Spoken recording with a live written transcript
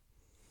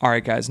All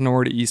right, guys,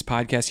 Nord to East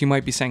podcast. You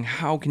might be saying,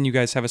 how can you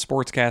guys have a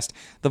sportscast?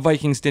 The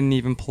Vikings didn't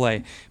even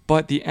play.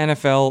 But the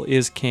NFL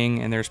is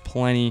king, and there's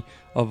plenty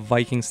of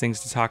Vikings things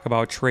to talk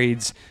about.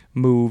 Trades,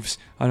 moves,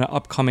 an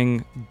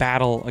upcoming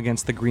battle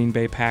against the Green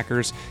Bay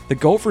Packers. The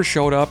Gophers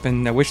showed up,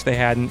 and I wish they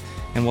hadn't,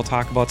 and we'll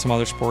talk about some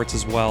other sports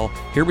as well.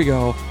 Here we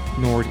go,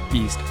 Nord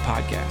East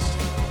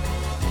podcast.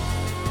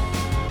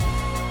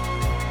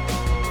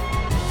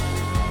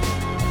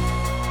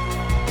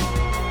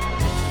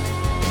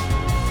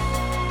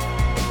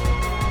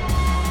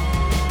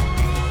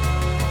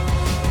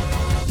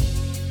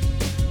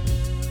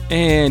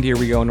 And here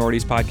we go,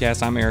 Nordy's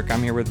podcast. I'm Eric.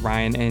 I'm here with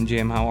Ryan and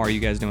Jim. How are you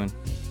guys doing?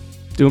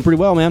 Doing pretty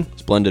well, man.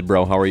 Splendid,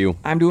 bro. How are you?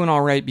 I'm doing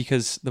all right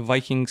because the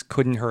Vikings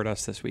couldn't hurt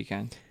us this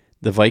weekend.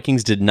 The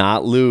Vikings did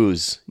not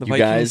lose. The you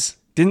Vikings guys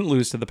didn't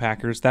lose to the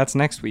Packers. That's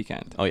next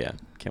weekend. Oh, yeah.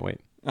 Can't wait.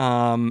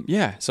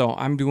 Yeah, so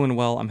I'm doing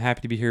well. I'm happy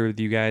to be here with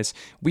you guys.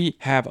 We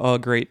have a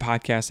great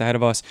podcast ahead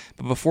of us.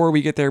 But before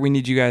we get there, we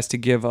need you guys to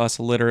give us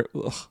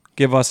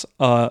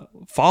a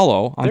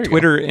follow on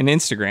Twitter and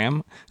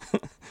Instagram.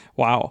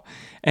 Wow.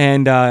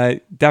 And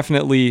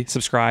definitely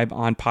subscribe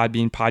on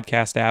Podbean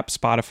podcast app,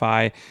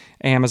 Spotify,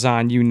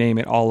 Amazon, you name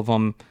it, all of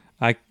them.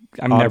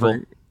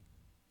 Audible.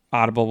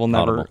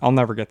 I'll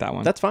never get that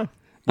one. That's fine.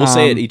 We'll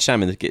say it each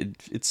time, and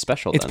it's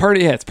special. It's part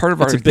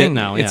of our a thing bit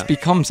now. Yeah. It's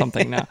become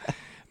something now.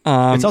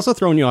 It's also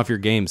throwing you off your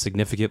game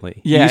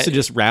significantly. Yeah. You used to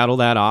just rattle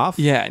that off.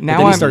 Yeah. Now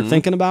then you start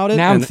thinking about it.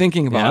 Now I'm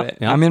thinking about it.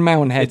 Yeah. I'm in my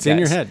own head. It's in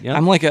your head. Yeah.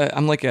 I'm like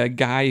a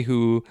guy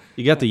who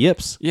you got the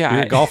yips. Yeah.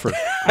 You're a golfer.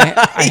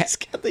 He's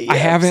got the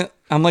I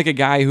I'm like a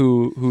guy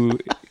who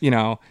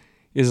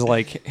is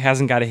like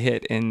hasn't got a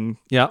hit in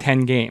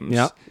 10 games.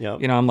 Yeah.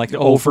 Yep. I'm like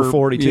 0 for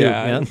 42.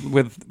 Yeah.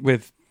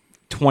 With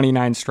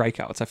 29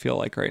 strikeouts. I feel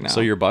like right now. So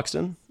you're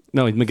Buxton?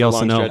 No, Miguel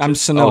Sano. I'm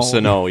Sano. Oh,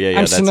 Sano. Yeah. I'm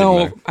that's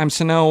Sano. I'm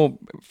Sano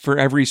for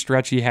every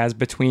stretch he has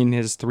between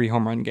his 3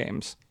 home run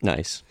games.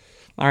 Nice.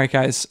 All right,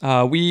 guys.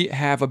 We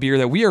have a beer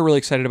that we are really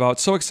excited about.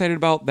 So excited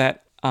about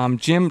that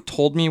Jim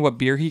told me what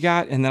beer he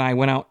got, and then I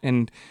went out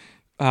and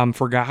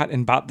forgot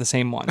and bought the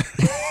same one.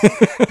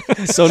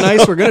 So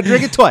nice. We're going to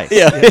drink it twice.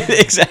 Yeah,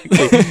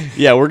 exactly.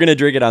 Yeah, we're going to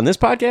drink it on this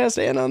podcast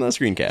and on the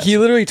screencast. He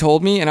literally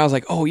told me, and I was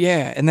like, oh,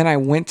 yeah. And then I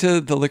went to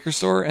the liquor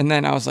store, and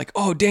then I was like,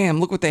 oh, damn,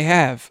 look what they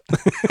have.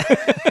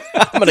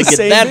 I'm going to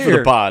get that for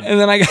the pod. And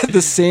then I got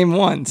the same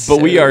ones.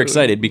 But we are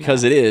excited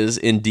because it is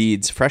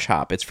indeed Fresh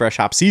Hop. It's Fresh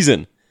Hop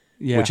season,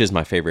 which is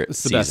my favorite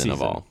season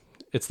of all.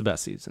 It's the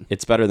best season.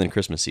 It's better than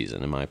Christmas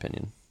season, in my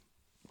opinion.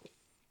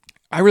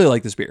 I really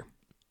like this beer.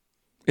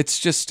 It's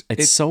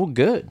so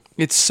good.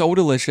 It's so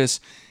delicious.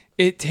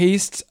 It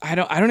tastes, I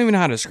don't even know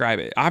how to describe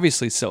it.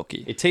 Obviously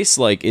silky. It tastes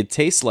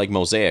like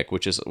Mosaic,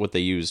 which is what they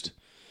used.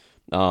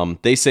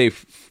 They say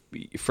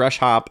fresh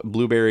hop,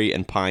 blueberry,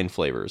 and pine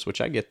flavors, which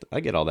I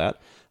get all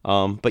that.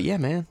 But yeah,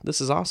 man,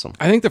 this is awesome.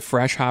 I think the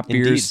fresh hop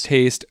beers Indeed.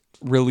 taste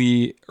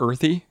really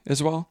earthy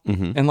as well.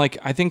 Mm-hmm. And like,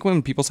 I think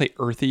when people say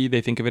earthy,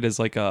 they think of it as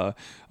like a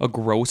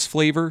gross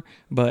flavor,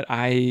 but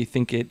I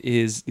think it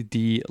is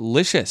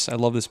delicious. I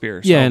love this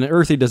beer. Yeah, and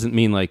earthy doesn't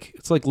mean like,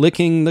 it's like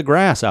licking the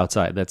grass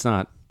outside. That's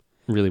not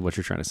really what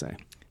you're trying to say.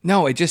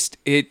 No, it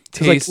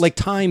tastes like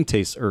thyme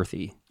tastes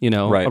earthy,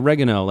 Right.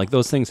 Oregano, like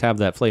those things have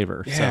that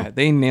flavor. Yeah, So.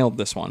 they nailed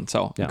this one.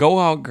 So Yeah. go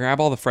out, grab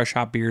all the fresh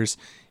hop beers.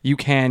 You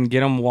can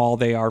get them while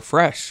they are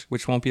fresh,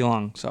 which won't be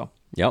long. So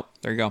Yep.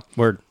 there you go.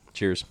 Word.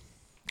 Cheers.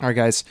 All right,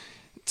 guys.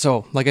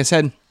 So, like I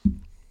said,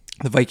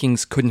 the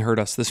Vikings couldn't hurt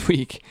us this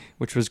week,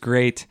 which was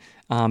great.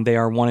 They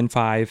are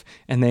 1-5,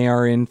 and they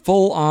are in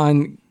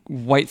full-on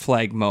white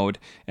flag mode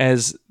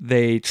as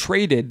they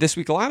traded this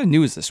week. A lot of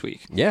news this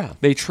week. Yeah.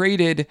 They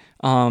traded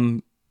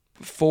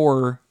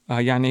for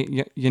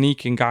Yannick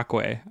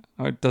Ngakoue.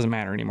 It doesn't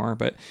matter anymore,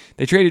 but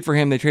they traded for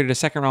him. They traded a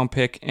second-round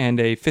pick and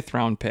a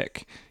fifth-round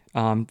pick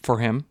for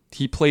him.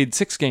 He played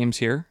 6 games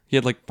here. He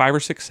had like 5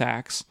 or 6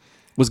 sacks.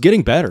 Was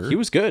getting better. He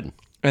was good.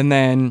 And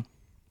then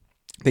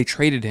they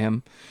traded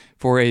him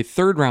for a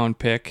 3rd-round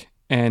pick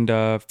and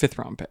a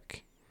 5th-round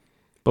pick.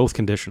 Both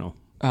conditional.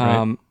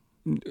 Right?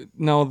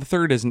 No, the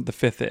 3rd isn't. The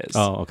 5th is.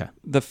 Oh, okay.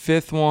 The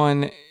 5th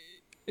one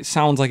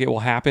sounds like it will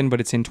happen, but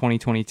it's in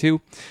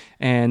 2022.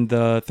 And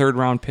the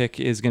 3rd-round pick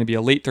is going to be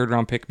a late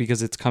 3rd-round pick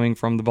because it's coming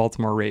from the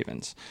Baltimore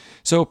Ravens.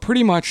 So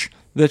pretty much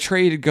the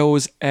trade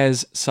goes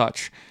as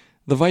such.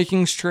 The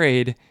Vikings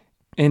trade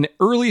an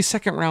early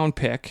 2nd-round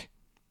pick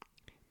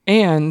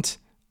and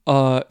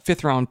a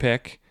 5th-round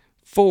pick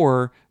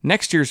for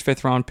next year's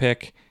 5th-round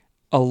pick,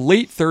 a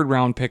late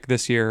 3rd-round pick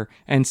this year,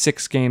 and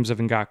 6 games of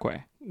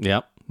Ngakoue.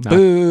 Yep. Not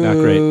Yeah.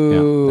 great.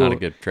 Not a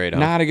good trade.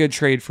 Huh? Not a good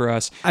trade for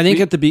us. I think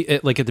at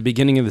the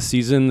beginning of the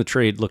season, the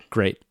trade looked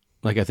great.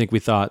 Like I think we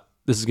thought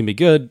this is going to be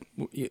good.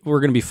 We're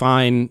going to be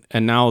fine.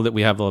 And now that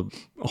we have a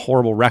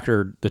horrible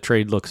record, the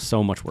trade looks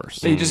so much worse.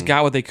 They just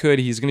got what they could.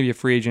 He's going to be a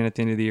free agent at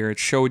the end of the year. It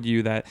showed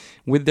you that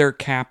with their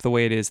cap the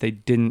way it is, they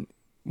didn't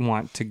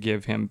want to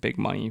give him big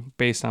money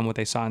based on what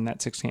they saw in that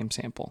 6-game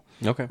sample.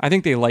 Okay. I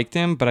think they liked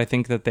him, but I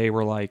think that they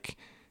were like,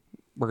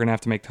 we're going to have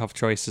to make tough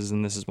choices,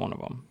 and this is one of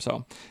them.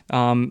 So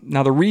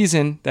now the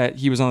reason that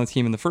he was on the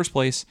team in the first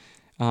place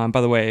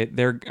By the way,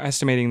 they're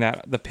estimating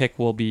that the pick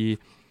will be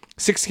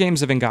 6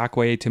 games of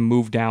Ngakoue to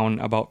move down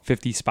about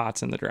 50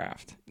 spots in the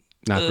draft.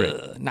 Not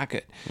great. Not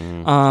good.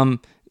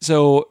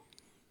 So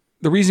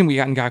the reason we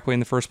got Ngakoue in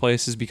the first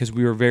place is because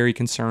we were very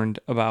concerned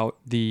about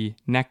the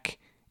neck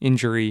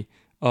injury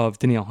of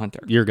Danielle Hunter.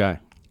 Your guy.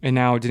 And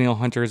now Danielle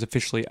Hunter is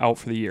officially out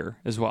for the year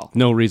as well.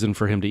 No reason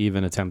for him to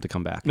even attempt to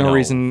come back. No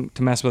reason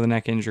to mess with a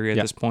neck injury at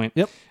this point.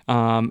 Yep.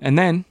 And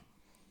then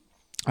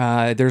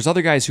there's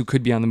other guys who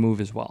could be on the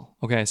move as well.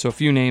 Okay, so a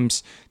few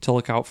names to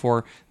look out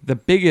for. The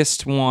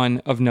biggest one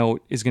of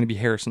note is going to be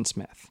Harrison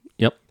Smith.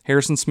 Yep.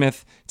 Harrison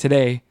Smith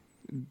today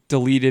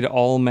deleted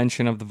all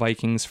mention of the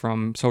Vikings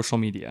from social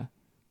media.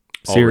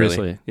 Oh, really?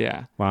 Seriously.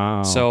 Yeah.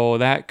 Wow. So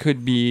that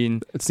could be.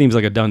 It seems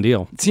like a done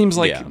deal. It seems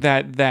like Yeah.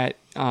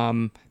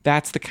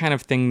 that's the kind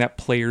of thing that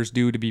players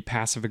do to be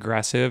passive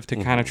aggressive to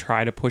kind of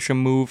try to push a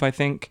move, I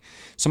think.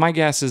 So my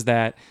guess is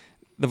that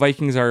the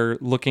Vikings are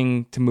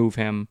looking to move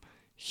him.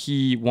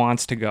 He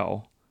wants to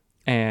go,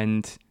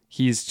 and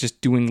he's just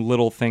doing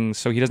little things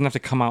so he doesn't have to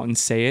come out and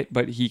say it,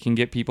 but he can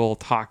get people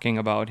talking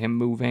about him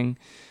moving.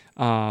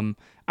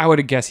 I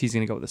would guess he's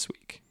going to go this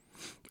week.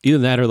 Either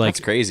that or like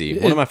That's crazy.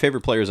 One of my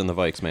favorite players in the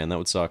Vikes, man. That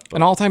would suck. But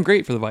An all-time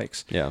great for the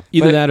Vikes. yeah.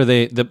 either but- that or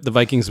the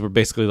Vikings were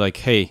basically like,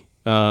 hey,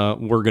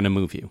 we're gonna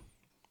move you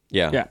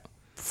Yeah. Yeah.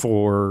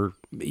 for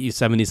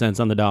 70 cents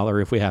on the dollar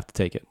if we have to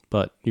take it,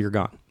 but you're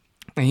gone.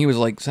 And he was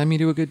like, send me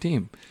to a good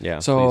team. Yeah,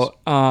 So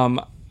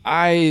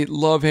I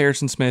love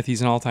Harrison Smith. He's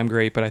an all-time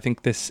great, but I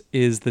think this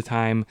is the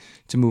time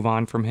to move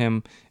on from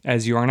him,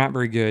 as you are not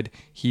very good.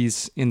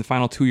 He's in the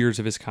final 2 years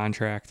of his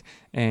contract,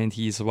 and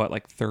he's,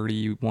 like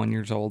 31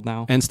 years old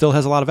now? And still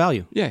has a lot of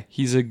value. Yeah,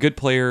 he's a good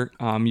player.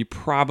 You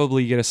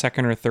probably get a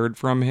second or third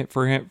for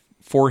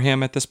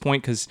him at this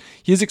point because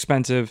he is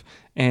expensive,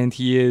 and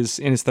he is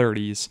in his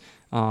 30s.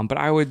 But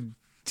I would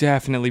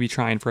definitely be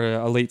trying for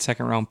a late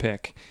second-round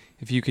pick.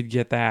 If you could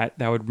get that,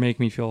 that would make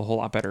me feel a whole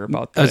lot better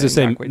about that. I was just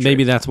saying,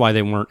 maybe that's why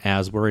they weren't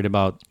as worried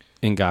about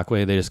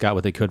Ngakoue. They just got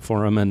what they could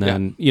for him, and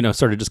then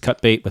sort of just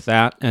cut bait with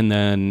that, and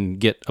then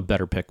get a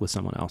better pick with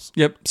someone else.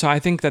 Yep. So I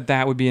think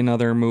that would be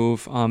another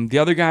move. The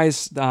other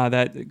guys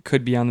that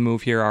could be on the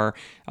move here are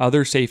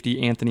other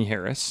safety Anthony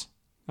Harris.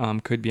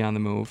 Could be on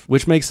the move.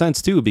 Which makes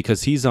sense too,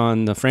 because he's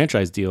on the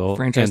franchise deal,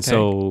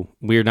 so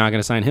we're not going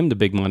to sign him to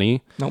big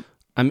money. Nope.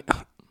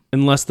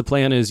 Unless the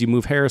plan is you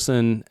move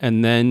Harrison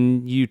and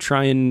then you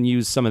try and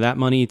use some of that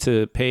money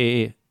to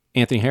pay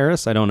Anthony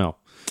Harris. I don't know.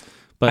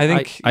 But I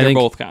think they're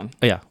both gone.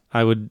 Yeah,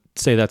 I would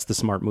say that's the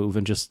smart move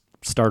and just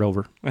start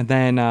over. And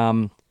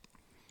then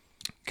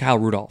Kyle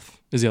Rudolph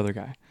is the other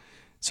guy.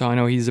 So I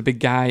know he's a big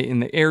guy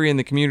in the area, in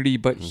the community,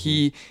 but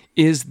he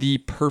is the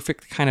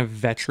perfect kind of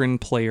veteran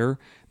player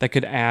that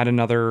could add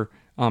another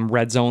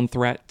red zone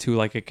threat to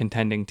like a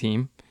contending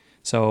team.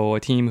 So a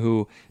team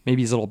who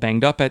maybe is a little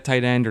banged up at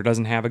tight end or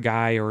doesn't have a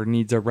guy or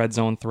needs a red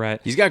zone threat.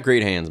 He's got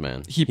great hands,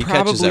 man. He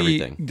catches probably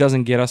everything.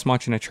 doesn't get us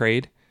much in a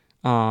trade,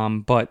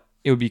 but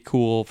it would be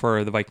cool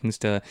for the Vikings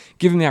to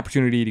give him the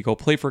opportunity to go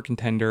play for a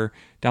contender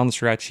down the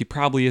stretch. He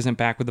probably isn't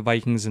back with the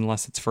Vikings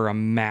unless it's for a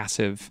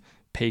massive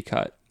pay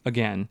cut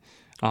again.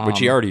 Which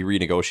he already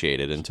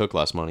renegotiated and took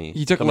less money.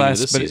 He took coming into less,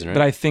 this but, season, right?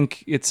 but I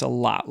think it's a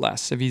lot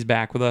less if he's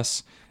back with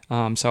us.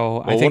 I Well,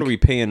 think what are we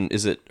paying?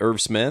 Is it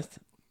Irv Smith?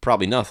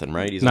 Probably nothing,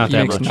 right? He's Not he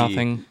that makes much.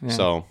 nothing. Yeah.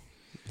 So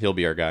he'll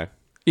be our guy.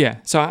 Yeah,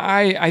 so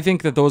I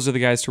think that those are the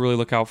guys to really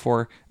look out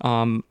for.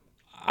 One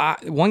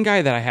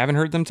guy that I haven't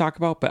heard them talk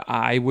about, but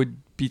I would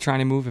be trying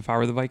to move if I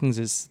were the Vikings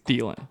is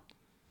Thielen.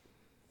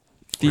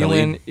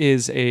 Thielen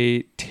is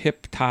a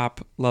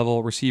tip-top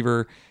level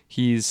receiver.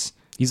 He's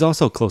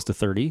also close to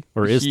 30,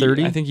 or is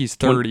 30? I think he's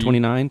 30.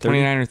 29, 30?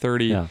 29 or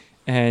 30. Yeah.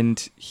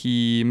 And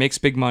he makes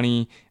big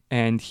money,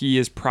 and he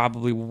is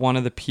probably one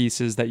of the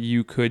pieces that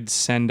you could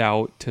send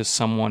out to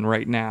someone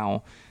right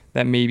now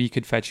that maybe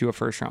could fetch you a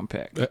first-round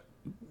pick.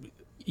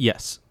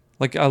 Yes.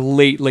 Like a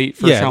late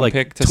first-round like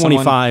pick to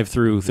 25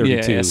 through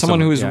 32. Yeah,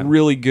 someone who is yeah.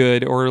 really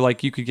good, or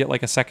like you could get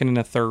like a second and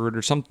a third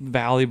or something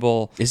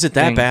valuable. Is it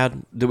that thing.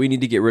 bad? Do we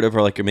need to get rid of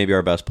maybe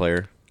our best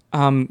player?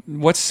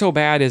 What's so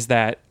bad is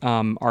that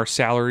our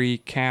salary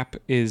cap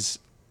is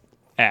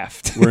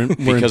effed.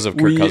 Because of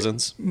Kirk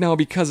Cousins? No,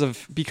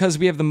 because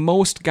we have the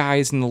most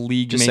guys in the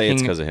league. Just say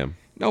it's because of him.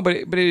 No, but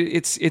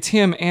it's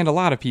him and a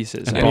lot of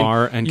pieces. And I mean,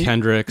 Barr and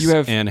Kendricks you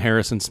have, and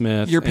Harrison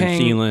Smith you're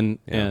paying, and Thielen,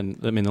 and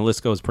I mean the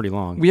list goes pretty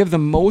long. We have the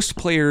most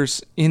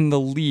players in the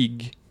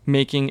league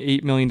making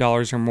 $8 million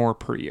or more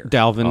per year.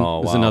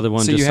 Dalvin is another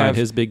one. So just you signed have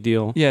his big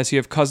deal. Yeah, so you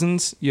have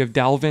Cousins, you have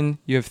Dalvin,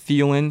 you have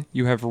Thielen,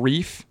 you have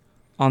Reef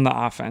on the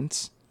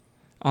offense.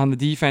 On the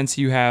defense,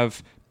 you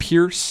have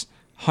Pierce,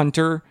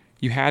 Hunter.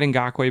 You had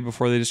Ngakoue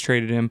before they just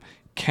traded him.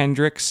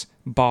 Kendricks,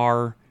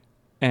 Barr,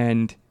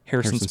 and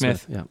Harrison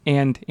Smith, yeah.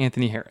 and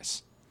Anthony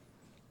Harris.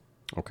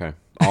 Okay.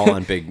 All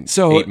on big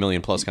So- $8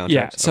 million plus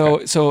contracts. Yeah,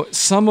 Okay. so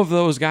some of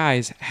those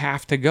guys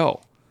have to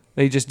go.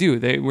 They just do.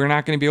 We're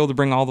not going to be able to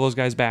bring all those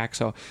guys back.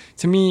 So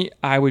to me,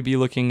 I would be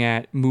looking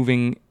at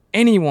moving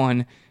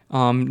anyone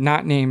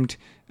not named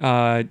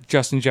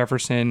Justin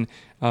Jefferson,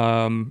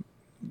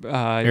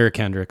 Eric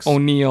Kendricks.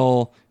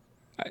 O'Neal,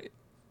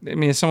 I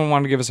mean, if someone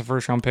wanted to give us a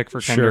first round pick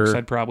for Kendricks, Sure.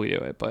 I'd probably do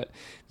it. But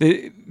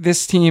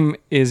this team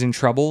is in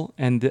trouble,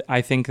 and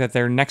I think that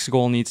their next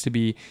goal needs to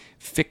be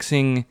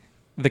fixing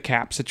the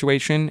cap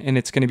situation, and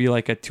it's going to be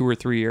like a 2 or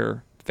 3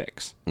 year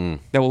fix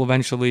that will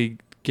eventually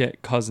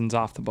get Cousins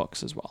off the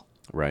books as well.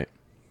 Right.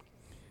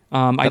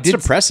 I That's did.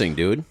 depressing,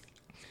 dude.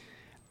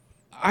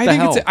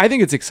 I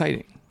think it's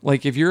exciting.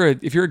 Like if you're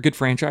a good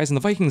franchise, and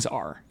the Vikings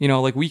are,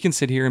 like we can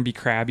sit here and be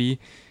crabby,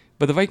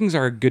 but the Vikings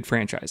are a good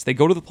franchise. They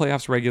go to the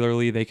playoffs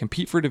regularly. They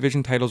compete for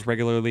division titles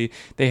regularly.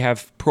 They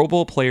have Pro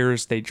Bowl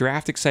players. They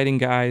draft exciting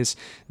guys.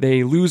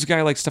 They lose a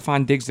guy like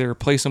Stephon Diggs. They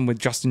replace him with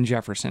Justin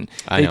Jefferson.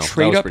 I know. That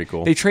was pretty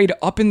cool. They trade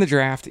up in the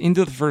draft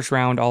into the first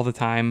round all the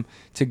time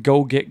to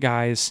go get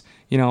guys.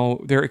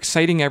 They're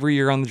exciting every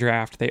year on the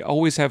draft. They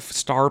always have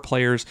star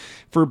players.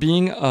 For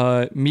being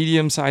a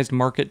medium-sized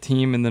market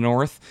team in the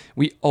North,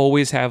 we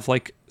always have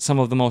like some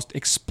of the most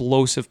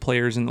explosive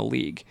players in the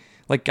league,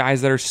 like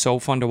guys that are so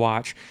fun to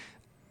watch.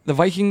 The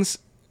Vikings,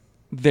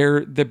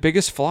 the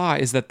biggest flaw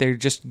is that they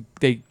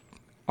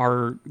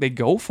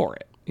go for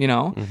it,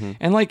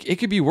 and like it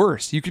could be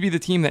worse. You could be the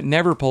team that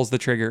never pulls the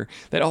trigger,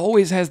 that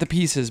always has the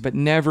pieces but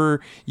never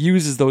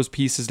uses those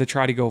pieces to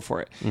try to go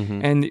for it.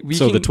 And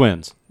the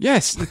Twins.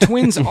 Yes, the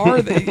Twins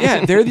are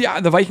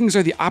the Vikings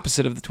are the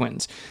opposite of the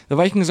Twins. The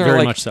Vikings are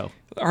Very much so.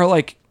 Are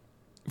like,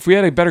 if we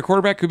had a better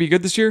quarterback, could be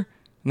good this year.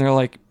 And they're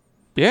like,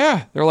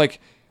 yeah, they're like,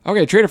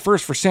 okay, trade a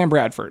first for Sam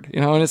Bradford,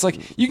 and it's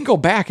like you can go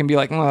back and be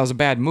like, well, that was a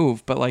bad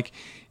move, but like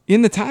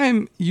in the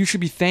time, you should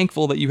be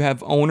thankful that you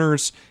have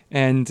owners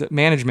and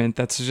management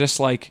that's just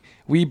like,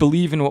 we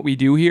believe in what we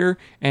do here,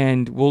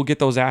 and we'll get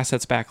those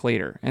assets back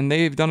later. And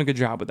they've done a good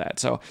job with that.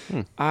 So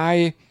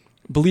I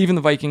believe in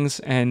the Vikings,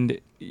 and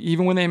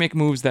even when they make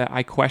moves that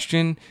I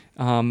question,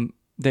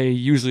 they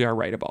usually are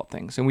right about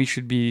things. And we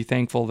should be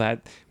thankful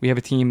that we have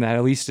a team that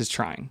at least is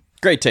trying.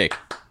 Great take.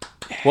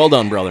 Well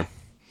done, brother.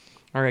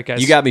 All right,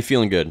 guys. You got me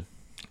feeling good.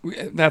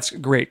 That's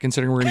great,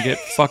 considering we're going to get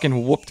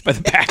fucking whooped by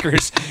the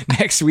Packers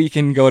next week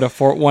and go to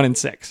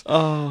 1-6.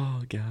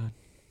 Oh,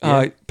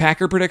 God.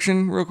 Packer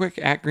prediction real quick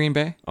at Green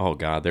Bay. Oh,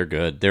 God, they're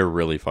good. They're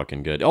really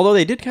fucking good. Although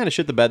they did kind of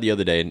shit the bed the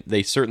other day, and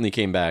they certainly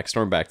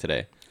stormed back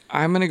today.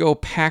 I'm going to go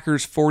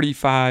Packers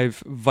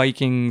 45,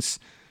 Vikings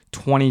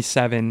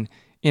 27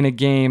 in a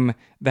game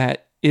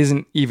that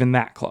isn't even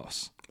that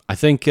close. I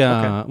think,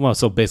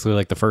 so basically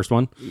like the first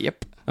one.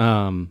 Yep.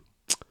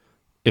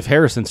 If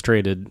Harrison's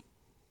traded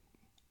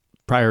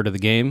prior to the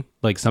game,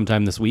 like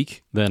sometime this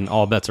week, then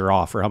all bets are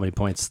off for how many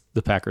points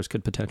the Packers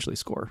could potentially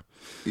score.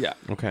 Yeah.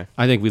 Okay.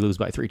 I think we lose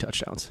by 3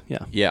 touchdowns.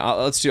 Yeah. Yeah,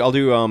 I'll do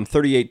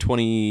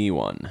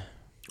 38-21.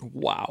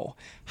 Wow.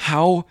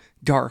 How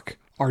dark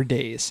are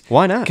days.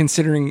 Why not?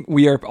 Considering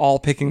we are all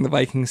picking the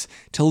Vikings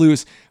to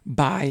lose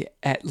by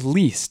at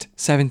least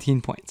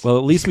 17 points. Well,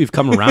 at least we've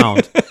come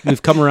around.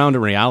 We've come around to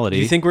reality.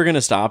 Do you think we're going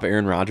to stop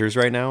Aaron Rodgers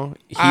right now?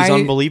 He's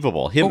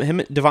unbelievable.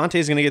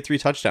 Devontae's going to get 3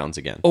 touchdowns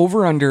again.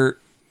 Over under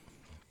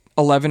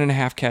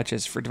 11.5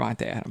 catches for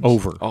Devontae Adams.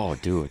 Over. Oh,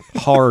 dude.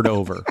 Hard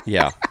over.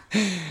 Yeah.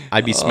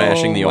 I'd be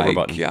smashing the over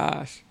button. Oh, my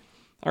gosh.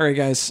 All right,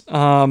 guys.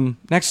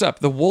 Next up,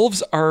 the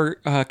Wolves are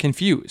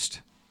confused.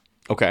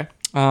 Okay.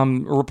 A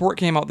report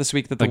came out this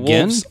week that the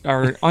Again? Wolves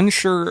are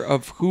unsure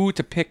of who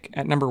to pick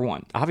at number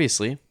 1.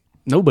 Obviously.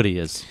 Nobody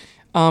is.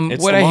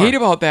 It's What I Lamar. hate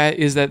about that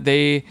is that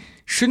they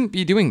shouldn't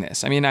be doing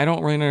this. I mean, I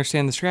don't really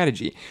understand the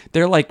strategy.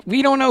 They're like,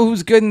 we don't know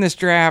who's good in this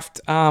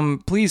draft.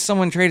 Please,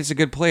 someone trade us a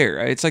good player.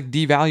 It's like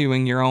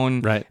devaluing your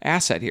own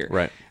asset here.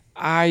 Right.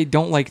 I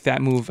don't like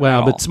that move at Well,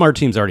 all. but smart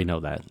teams already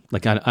know that.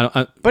 Like,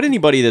 But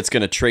anybody that's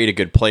going to trade a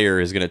good player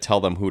is going to tell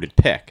them who to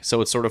pick.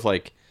 So it's sort of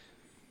like,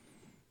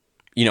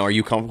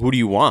 who do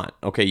you want?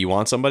 Okay, you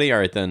want somebody? All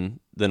right, then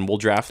we'll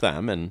draft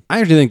them. And I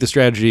actually think the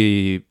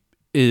strategy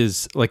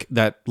is like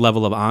that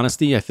level of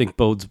honesty. I think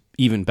bodes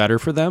even better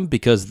for them,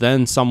 because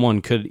then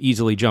someone could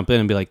easily jump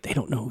in and be like, they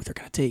don't know who they're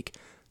going to take.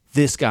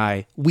 This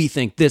guy, we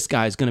think this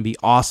guy is going to be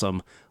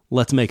awesome.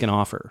 Let's make an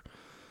offer.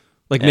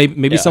 Like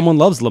maybe someone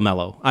loves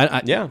LaMelo.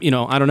 I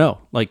don't know.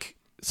 Like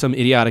some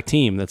idiotic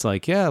team that's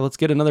like, yeah, let's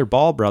get another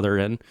Ball brother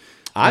in.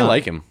 I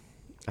like him.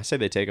 I say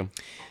they take him.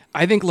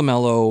 I think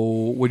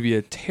LaMelo would be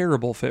a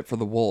terrible fit for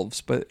the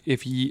Wolves, but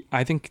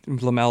I think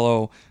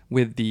LaMelo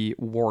with the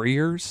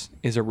Warriors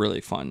is a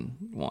really fun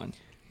one.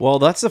 Well,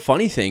 that's the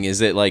funny thing is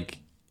that, like,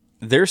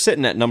 they're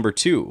sitting at number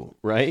 2,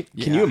 right?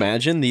 Yeah. Can you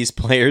imagine these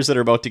players that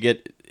are about to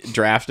get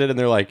drafted and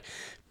they're like,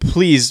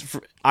 please,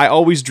 I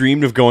always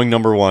dreamed of going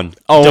number 1.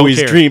 Always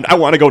care. dreamed. I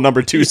want to go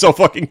number 2 so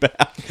fucking bad.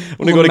 I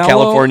want to go to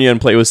California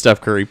and play with Steph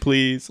Curry,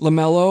 please.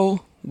 LaMelo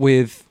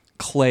with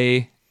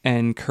Clay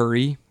and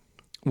Curry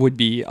would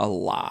be a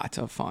lot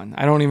of fun.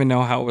 I don't even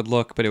know how it would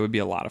look, but it would be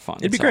a lot of fun.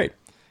 It'd be great.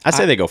 I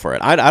say they go for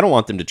it. I don't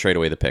want them to trade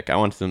away the pick. I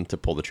want them to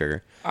pull the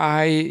trigger.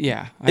 I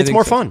It's think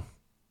more so. fun.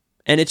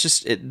 And it's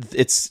just,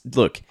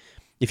 look,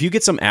 if you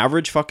get some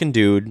average fucking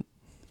dude,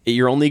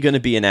 you're only going to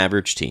be an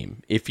average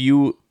team. If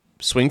you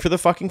swing for the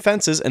fucking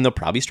fences, and they'll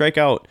probably strike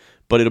out,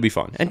 but it'll be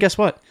fun. And guess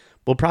what?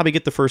 We'll probably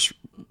get the first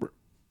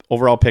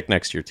overall pick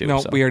next year, too.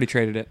 No, so. we already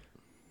traded it.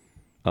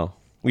 Oh.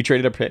 We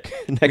traded a pick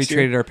We next year.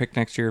 traded our pick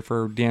next year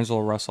for D'Angelo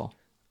Russell.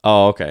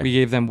 Oh, okay. We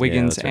gave them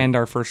Wiggins that's right. and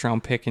our first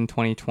round pick in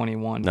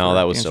 2021. No, for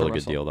that was D'Angelo still a good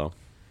Russell. deal, though.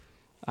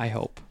 I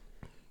hope.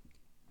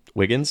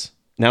 Wiggins?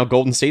 Now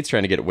Golden State's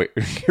trying to get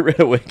rid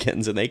of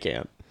Wiggins, and they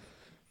can't.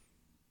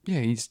 Yeah,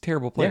 he's a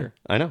terrible player.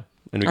 I know.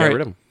 And we All got right.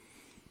 rid of him.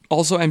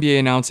 Also, NBA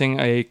announcing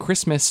a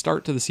Christmas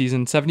start to the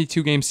season,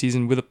 72-game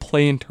season with a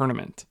play-in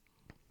tournament.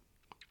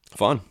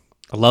 Fun.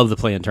 I love the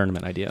play-in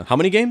tournament idea. How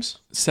many games?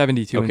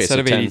 72 Okay, instead so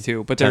of 10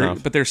 82, but 10 they're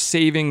off. but they're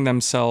saving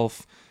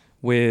themselves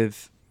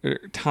with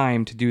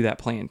time to do that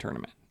play-in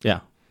tournament. Yeah,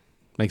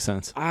 makes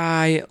sense.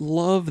 I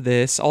love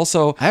this.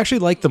 Also, I actually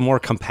like the more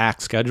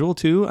compact schedule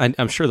too.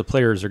 I'm sure the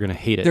players are going to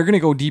hate it. they're going to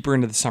go deeper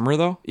into the summer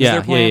though. Is Yeah,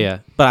 their plan? yeah.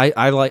 But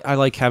I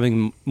like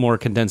having more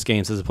condensed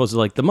games as opposed to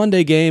like the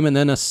Monday game and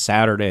then a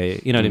Saturday.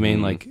 You know what I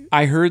mean? Like,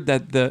 I heard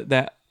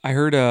that I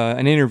heard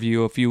an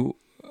interview a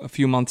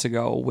few months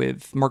ago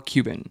with Mark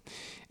Cuban,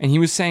 and he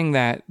was saying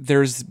that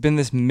there's been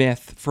this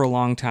myth for a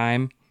long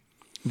time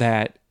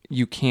that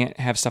you can't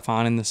have stuff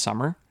on in the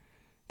summer,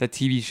 that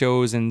TV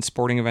shows and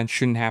sporting events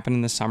shouldn't happen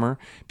in the summer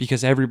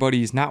because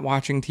everybody's not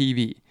watching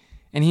TV.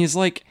 And he's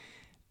like,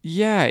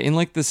 yeah, in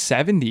like the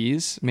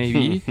 70s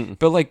maybe,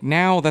 but like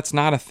now that's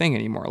not a thing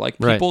anymore. Like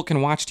people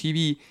can watch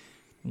TV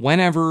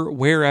whenever,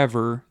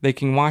 wherever they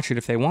can watch it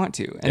if they want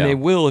to, and they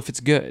will if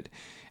it's good.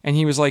 And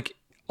he was like,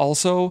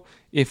 also,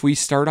 if we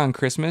start on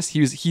Christmas,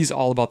 he's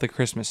all about the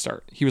Christmas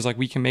start. He was like,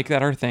 we can make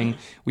that our thing.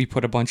 We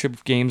put a bunch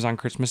of games on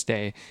Christmas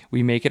Day.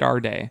 We make it our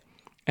day.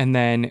 And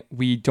then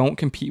we don't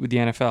compete with the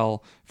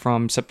NFL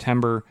from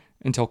September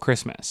until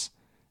Christmas.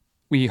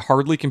 We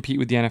hardly compete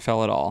with the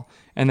NFL at all.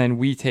 And then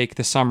we take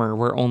the summer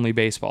where only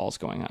baseball is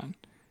going on.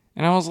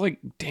 And I was like,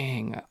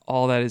 dang,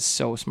 all that is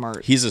so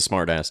smart. He's a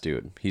smart ass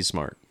dude. He's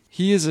smart.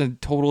 He is a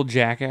total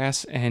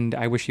jackass, and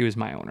I wish he was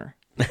my owner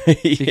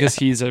because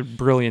he's a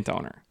brilliant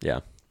owner. Yeah.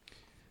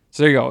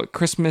 So there you go.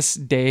 Christmas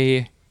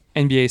Day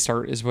NBA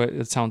start is what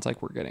it sounds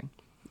like we're getting.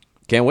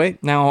 Can't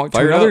wait. Now, to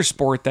Fire it another up.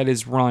 sport that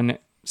is run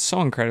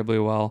so incredibly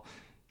well,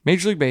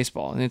 Major League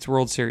Baseball and its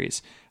World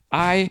Series.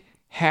 I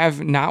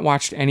have not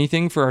watched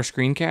anything for our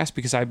screencast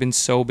because I've been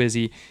so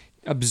busy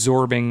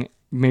absorbing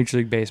Major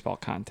League Baseball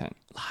content.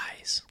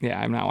 Lies. Yeah,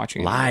 I'm not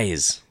watching any of it.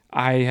 Lies.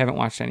 I haven't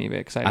watched any of it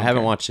because I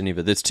haven't watched any of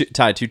it. It's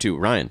tied 2-2.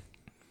 Ryan.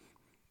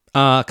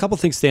 a couple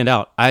things stand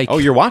out. Oh,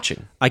 you're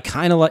watching. I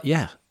kind of like.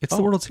 Yeah, it's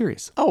the World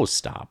Series. Oh,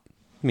 stop.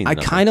 Means I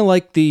nothing. kind of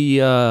like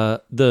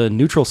the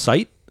neutral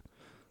site.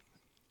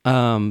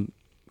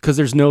 Because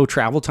there's no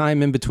travel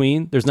time in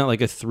between. There's not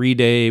like a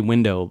 3-day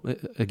window.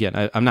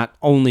 Again, I'm not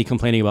only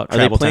complaining about Are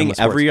they travel time. playing with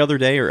sports. every other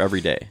day or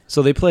every day?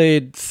 So they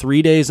played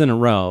 3 days in a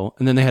row,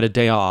 and then they had a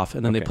day off,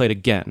 and then they played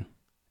again.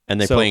 And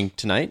they're So- playing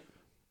tonight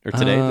or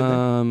today?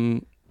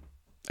 did they?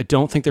 I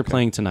don't think they're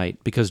playing tonight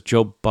because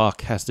Joe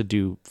Buck has to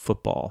do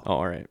football. Oh,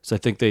 all right. So I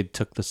think they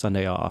took the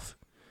Sunday off.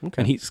 Okay.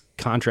 And he's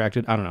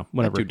contracted. I don't know. That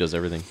Whatever. dude does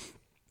everything.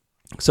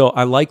 So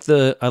I like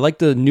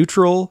the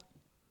neutral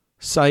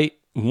site,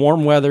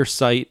 warm weather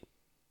site.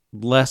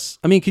 Less.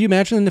 I mean, can you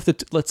imagine if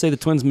let's say the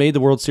Twins made the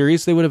World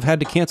Series, they would have had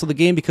to cancel the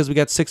game because we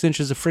got 6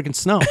 inches of freaking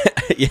snow,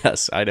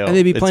 Yes, I know. and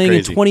they'd be It's playing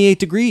crazy. in 28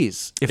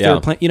 degrees if they Yeah.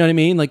 were playing. You know what I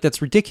mean? Like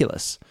that's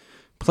ridiculous.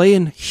 Play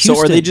in Houston.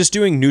 So are they just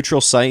doing neutral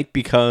site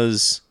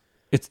because...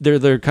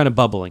 They're kind of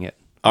bubbling it.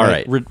 All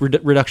right.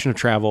 Reduction of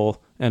travel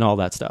and all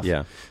that stuff.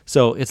 Yeah.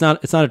 So it's not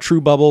a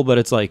true bubble, but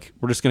it's like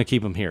we're just going to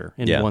keep them here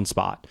in Yeah. one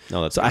spot.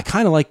 No, that's so good. I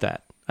kind of like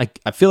that.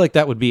 I feel like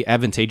that would be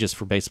advantageous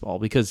for baseball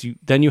because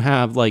then you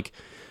have like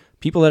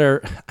people that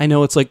are. I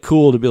know it's like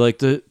cool to be like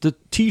the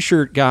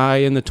t-shirt guy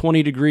in the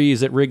 20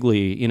 degrees at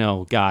Wrigley,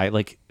 guy.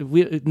 Like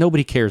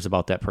nobody cares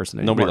about that person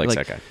anymore. Nobody likes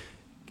Like, that guy.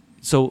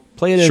 So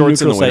play it in Shorts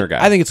in neutral the winter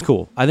site. guy. I think it's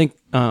cool. I think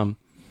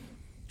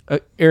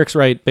Eric's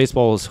right.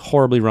 Baseball is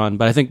horribly run,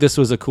 but I think this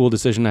was a cool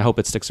decision. I hope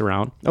it sticks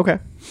around. Okay.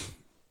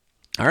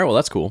 All right, well,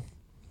 that's cool.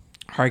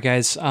 All right,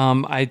 guys.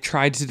 I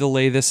tried to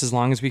delay this as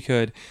long as we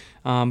could,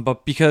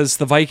 but because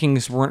the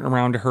Vikings weren't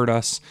around to hurt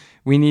us,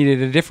 we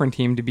needed a different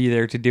team to be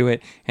there to do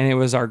it, and it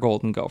was our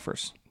Golden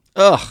Gophers.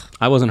 Ugh.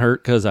 I wasn't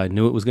hurt because I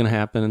knew it was going to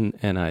happen,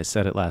 and I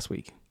said it last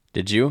week.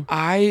 Did you?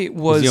 I I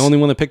was was the only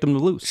one that picked them to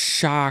lose.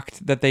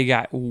 shocked that they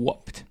got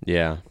whooped.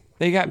 Yeah.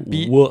 They got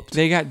beat. Whooped.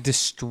 They got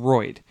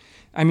destroyed.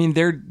 I mean,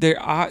 their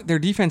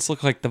defense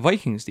looked like the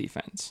Vikings'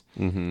 defense,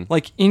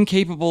 like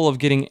incapable of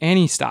getting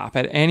any stop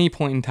at any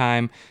point in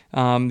time.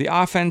 The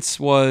offense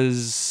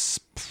was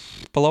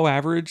below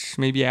average,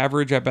 maybe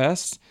average at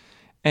best,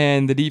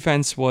 and the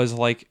defense was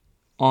like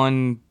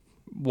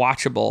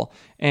unwatchable.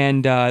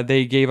 And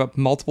they gave up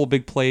multiple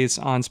big plays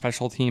on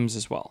special teams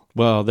as well.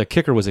 Well, the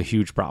kicker was a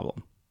huge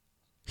problem.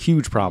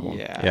 Huge problem.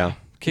 Yeah.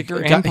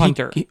 Kicker He- and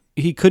punter.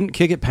 He couldn't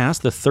kick it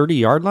past the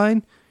 30-yard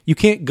line. You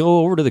can't go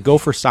over to the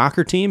Gopher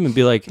soccer team and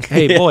be like,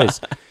 hey,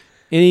 boys,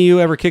 any of you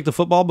ever kicked a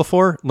football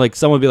before? Like,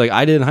 someone would be like,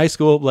 I did in high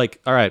school.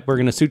 Like, all right, we're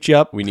going to suit you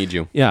up. We need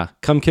you. Yeah,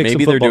 come kick some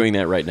Maybe football. they're doing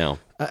that right now.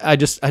 I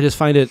just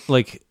find it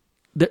like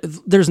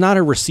there's not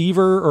a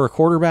receiver or a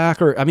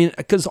quarterback or I mean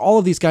because all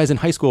of these guys in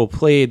high school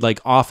played like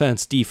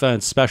offense,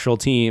 defense, special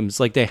teams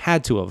like they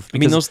had to have. I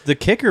mean, because- the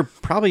kicker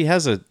probably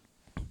has a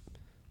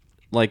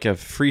like a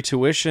free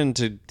tuition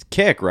to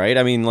kick, right?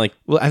 I mean, like,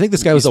 Well, I think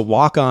this guy was a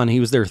walk-on. He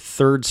was their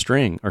third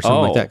string or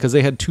something like Oh. that because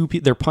they had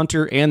their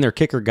punter and their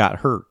kicker got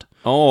hurt.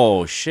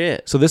 oh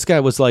shit. So this guy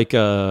was like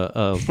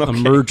a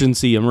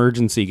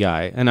emergency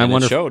guy, and I And it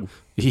wonder. showed.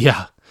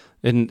 Yeah,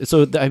 and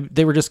so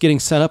they were just getting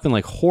set up in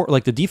like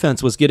the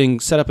defense was getting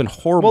set up in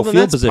horrible Well, then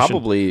field that's position.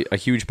 probably a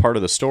huge part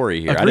of the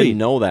story here. I Agreed. didn't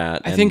know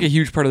that. I think a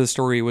huge part of the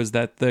story was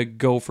that the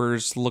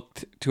Gophers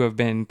looked to have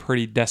been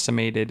pretty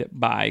decimated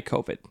by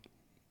COVID.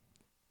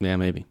 Yeah,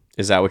 maybe.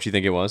 Is that what you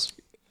think it was?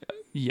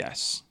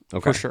 Yes,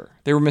 Okay. for sure.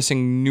 They were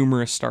missing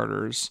numerous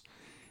starters,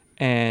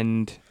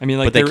 and I mean,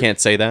 like, But they their- can't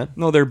say that.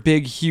 No, their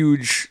big,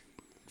 huge,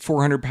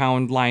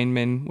 400-pound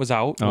lineman was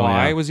out. Oh,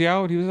 Why yeah. was he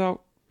out? He was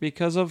out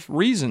because of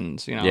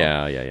reasons. You know.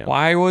 Yeah.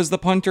 Why was the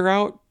punter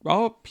out?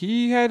 Oh,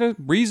 he had a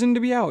reason to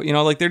be out. You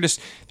know, like they're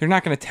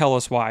not going to tell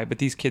us why. But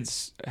these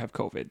kids have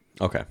COVID,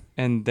 Okay.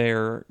 and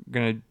they're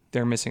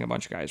missing a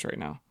bunch of guys right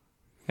now,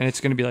 and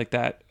it's going to be like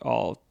that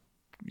all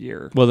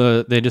year.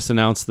 Well, they just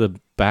announced the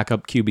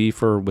backup QB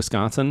for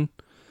Wisconsin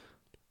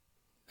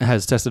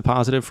has tested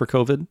positive for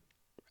COVID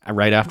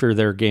right after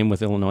their game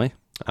with Illinois.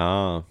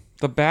 Ah.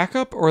 The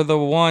backup or the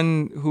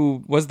one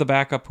who was the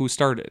backup who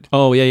started?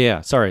 Oh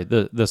yeah. Sorry,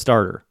 the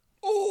starter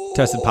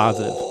tested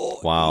positive.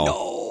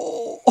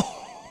 Wow.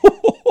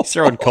 He's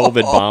throwing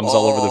COVID bombs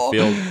all over the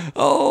field.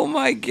 Oh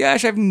my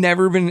gosh, I've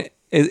never been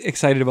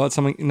excited about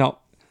something. No,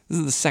 this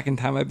is the second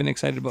time I've been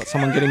excited about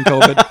someone getting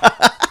COVID.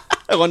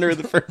 I wonder who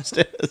the first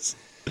is.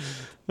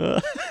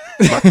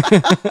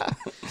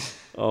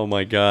 Oh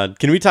my God.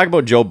 Can we talk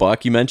about Joe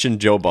Buck? You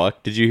mentioned Joe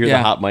Buck. Did you hear Yeah.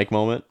 the hot mic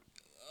moment?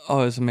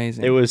 Oh, it was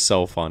amazing. It was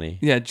so funny.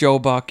 Yeah, Joe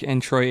Buck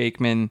and Troy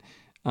Aikman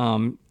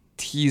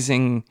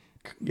teasing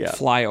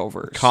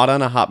flyovers. Caught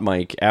on a hot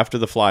mic after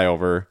the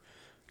flyover.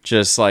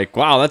 Just like,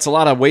 wow, that's a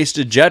lot of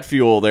wasted jet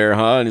fuel there,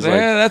 huh? And he's like,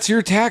 That's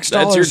your tax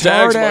dollars. that's your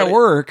tax hard at money.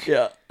 work.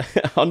 Yeah.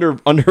 under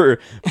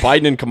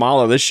Biden and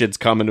Kamala, this shit's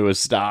coming to a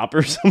stop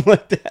or something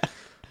like that.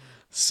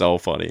 So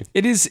funny.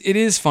 It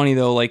is funny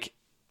though. Like,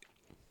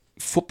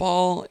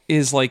 football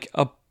is like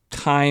a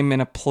time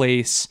and a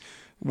place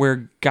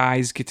where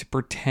guys get to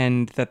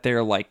pretend that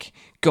they're like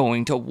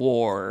going to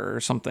war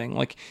or something.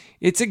 Like,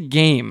 it's a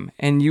game,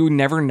 and you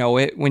never know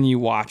it when you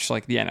watch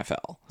like the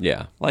NFL.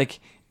 Yeah. Like,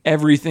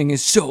 everything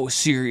is so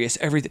serious.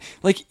 Everything,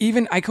 like,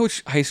 even I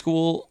coach high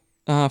school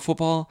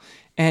football,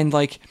 and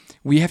like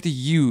we have to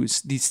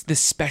use this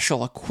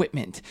special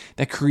equipment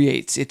that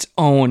creates its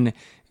own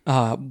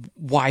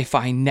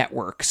Wi-Fi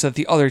network so that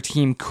the other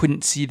team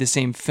couldn't see the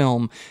same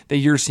film that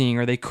you're seeing,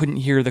 or they couldn't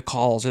hear the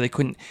calls, or they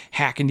couldn't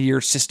hack into your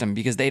system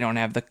because they don't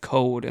have the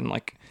code. And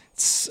like,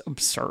 it's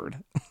absurd.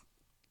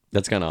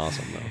 That's kind of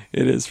awesome, though.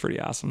 It is pretty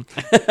awesome.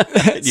 Do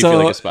you feel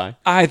like a spy?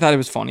 I thought it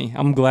was funny.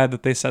 I'm glad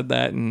that they said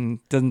that, and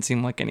it doesn't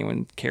seem like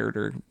anyone cared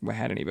or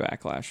had any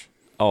backlash.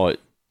 Oh,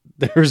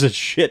 there's a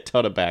shit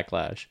ton of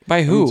backlash.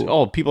 By who?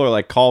 Oh, people are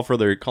like calling for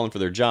their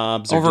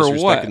jobs. They're Over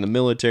disrespecting what? the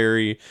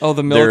military. Oh,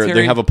 the They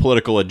military? have a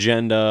political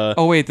agenda.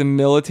 Oh wait, the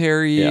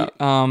military. Yeah.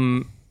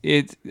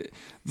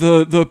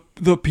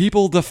 The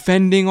people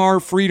defending our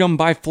freedom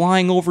by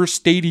flying over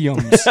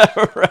stadiums.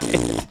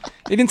 Right.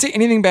 They didn't say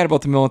anything bad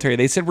about the military.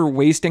 They said we're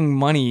wasting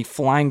money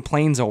flying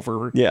planes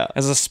over Yeah.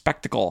 as a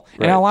spectacle.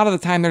 Right. And a lot of the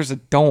time there's a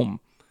dome.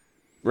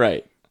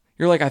 Right.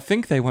 You're like, I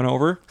think they went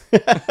over.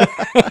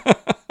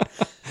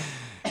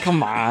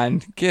 Come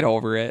on, get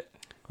over it.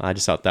 I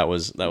just thought that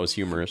was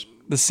humorous.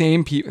 The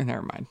same people.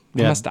 Never mind. I'm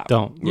Yeah, gonna stop.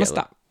 don't. I'm gonna Yeah.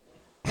 stop.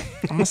 I'm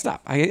gonna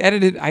stop. I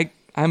edited.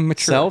 I'm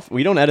mature.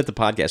 We don't edit the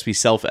podcast. We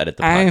self-edit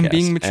the podcast I am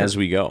being mature. as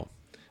we go.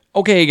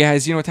 Okay,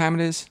 guys. You know what time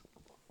it is?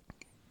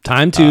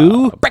 Time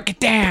to Break it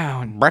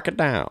down. Break it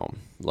down.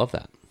 Love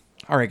that.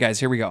 All right, guys.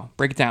 Here we go.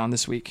 Break it down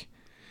this week.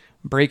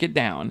 Break it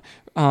down.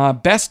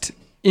 Best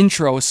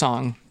intro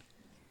song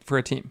for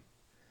a team.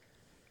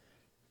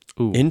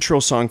 Intro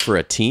song for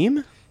a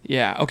team?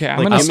 Yeah. Okay. I'm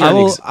Like, gonna give me I an start.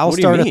 will, ex- I'll what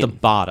do you start at the mean?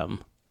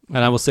 bottom, and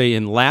I will say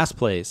in last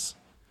place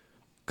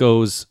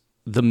goes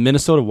the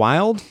Minnesota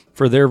Wild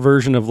for their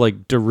version of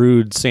like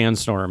Darude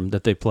Sandstorm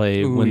that they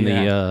play when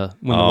yeah. the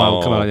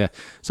Wild come out. Yeah.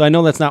 So I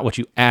know that's not what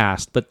you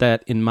asked, but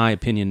that, in my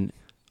opinion,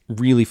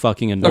 really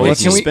fucking annoys Okay, me.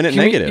 let's just spin it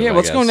negative, Yeah, I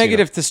let's go guess,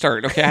 negative to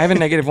start. Okay, I have a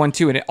negative one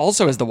too, and it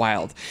also is the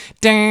Wild.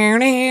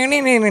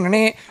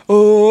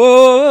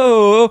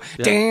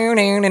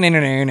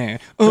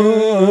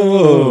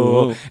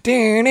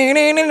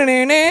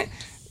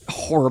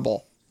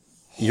 Horrible.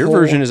 Your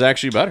version is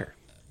actually better.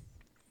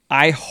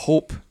 I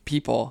hope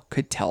people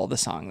could tell the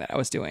song that I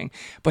was doing,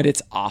 but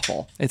it's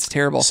awful. It's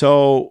terrible.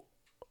 So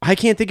I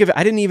can't think of it.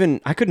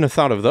 I couldn't have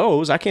thought of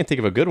those. I can't think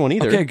of a good one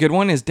either. Okay, a good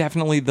one is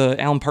definitely the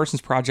Alan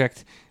Parsons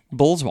Project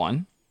Bulls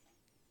one.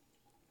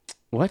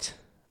 What?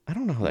 I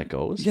don't know how that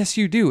goes. Yes,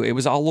 you do. It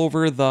was all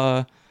over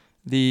the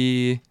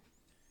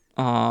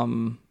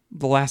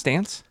Last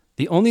Dance.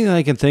 The only thing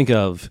I can think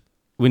of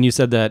when you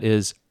said that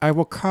is I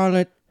will call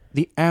it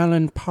the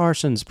Alan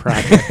Parsons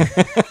Project.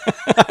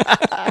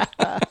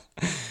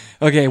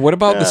 Okay, what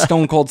about the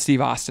Stone Cold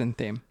Steve Austin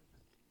theme?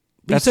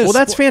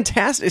 That's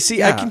fantastic.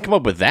 See, I Yeah. can come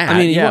up with that. I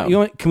mean, yeah. you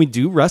want, can we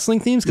do wrestling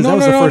themes? Because No, that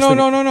was no, the no, first no, thing.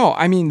 no, no, no.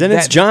 I mean, then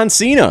it's John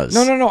Cena's.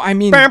 No. I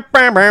mean,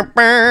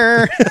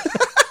 Brr.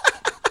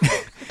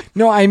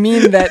 no. I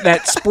mean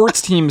that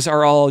sports teams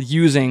are all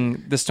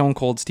using the Stone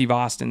Cold Steve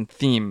Austin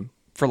theme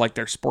for like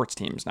their sports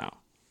teams now.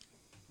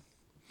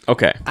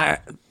 Okay.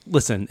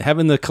 Listen,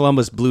 having the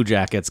Columbus Blue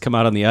Jackets come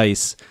out on the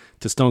ice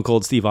to Stone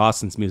Cold Steve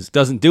Austin's music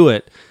doesn't do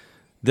it.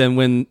 Then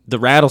when the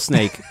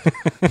Rattlesnake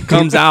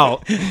comes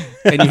out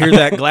and you hear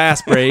that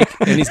glass break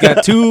and he's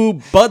got 2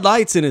 Bud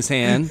Lights in his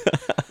hand,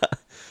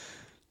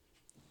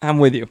 I'm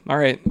with you. All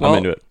right, well, I'm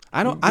into it.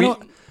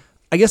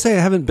 I guess I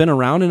haven't been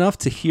around enough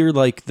to hear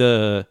like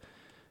the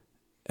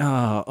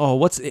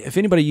if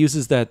anybody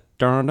uses that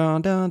dun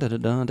dun dun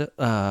dun dun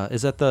dun,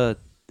 is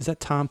that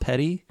Tom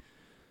Petty?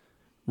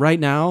 Right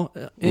now,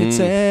 it's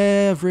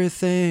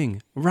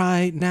everything.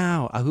 Right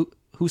now,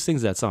 who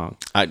sings that song?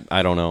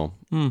 I don't know.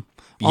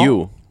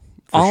 You.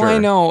 For all sure. I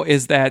know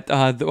is that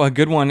a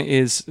good one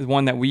is the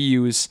one that we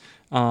use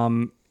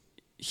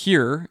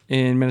here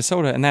in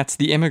Minnesota, and that's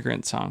the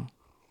Immigrant song.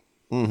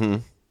 Mm-hmm.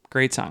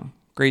 Great song.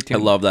 Great tune. I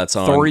love that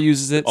song. Thor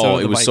uses it. Oh,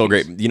 it was so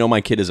great. You know,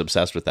 my kid is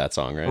obsessed with that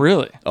song, right?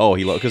 Really? Oh,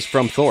 he because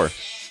from Thor.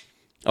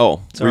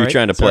 Oh, were you right.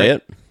 trying to It's play all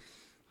right. it?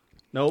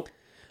 Nope.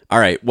 All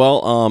right.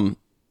 Well,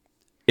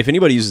 if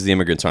anybody uses the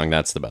Immigrant song,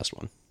 that's the best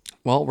one.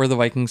 Well, we're the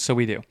Vikings, so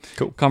we do.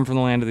 Cool. Come from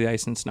the land of the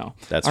ice and snow.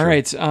 That's all true.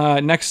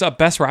 right. Next up,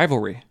 best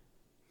rivalry.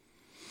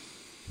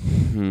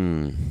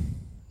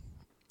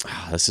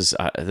 This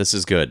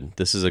is good.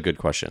 This is a good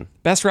question.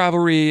 Best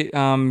rivalry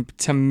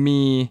to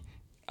me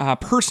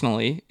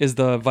personally is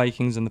the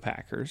Vikings and the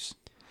Packers.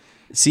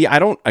 See, I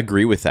don't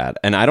agree with that,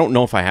 and I don't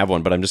know if I have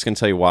one, but I'm just going to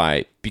tell you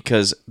why.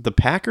 Because the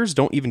Packers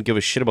don't even give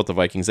a shit about the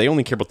Vikings; they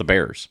only care about the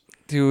Bears,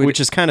 Dude,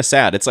 which is kind of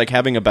sad. It's like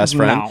having a best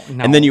friend,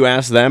 No. and then you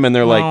ask them, and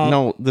they're like,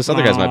 "No, this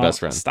other guy's my best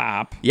friend."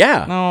 Stop.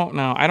 Yeah.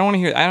 No, I don't want to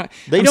hear. I'm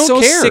don't so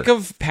care. sick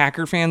of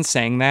Packer fans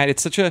saying that.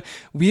 It's such a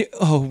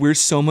we're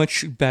so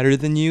much better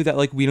than you that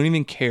like we don't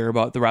even care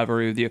about the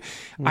rivalry with you.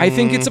 I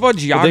think it's about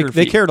geography.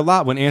 They cared a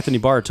lot when Anthony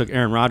Barr took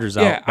Aaron Rodgers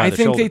out. Yeah, by I the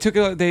think shoulder.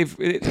 they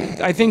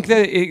took I think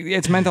that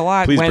it's meant a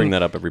lot. Please when, bring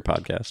that up every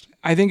podcast.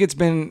 I think it's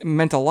been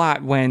meant a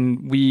lot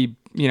when we,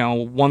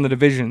 won the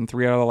division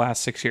 3 out of the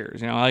last 6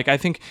 years. Like I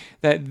think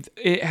that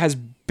it has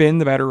been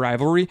the better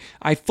rivalry.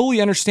 I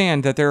fully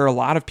understand that there are a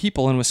lot of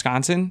people in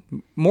Wisconsin,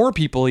 more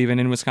people even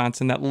in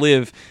Wisconsin, that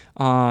live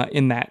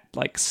in that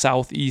like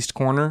southeast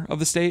corner of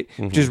the state,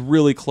 which is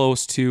really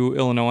close to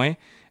Illinois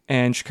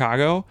and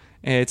Chicago.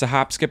 It's a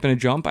hop, skip, and a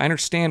jump. I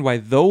understand why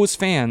those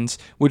fans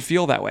would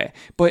feel that way,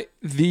 but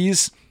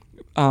these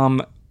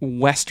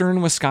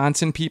Western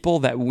Wisconsin people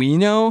that we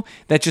know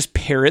that just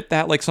parrot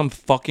that like some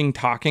fucking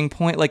talking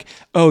point, like,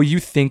 oh, you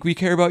think we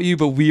care about you,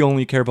 but we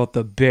only care about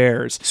the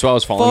Bears. So I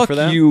was falling Fuck for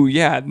that? you.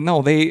 Yeah,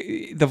 no,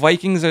 the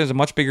Vikings is a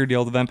much bigger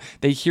deal to them.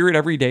 They hear it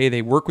every day.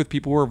 They work with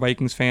people who are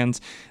Vikings fans.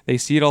 They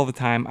see it all the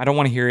time. I don't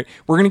want to hear it.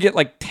 We're gonna get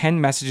like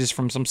 10 messages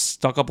from some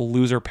stuck up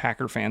loser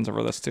Packer fans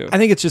over this too. I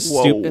think it's just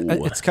Whoa. stupid.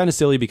 It's kind of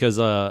silly because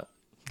I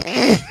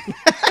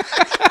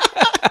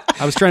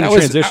was trying to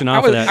transition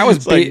off of that. I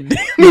was It's like,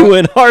 you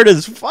went hard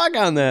as fuck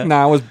on that.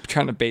 I was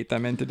trying to bait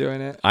them into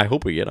doing it. I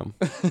hope we get them.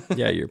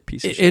 Yeah, you're a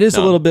piece of shit. It is a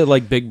No. little bit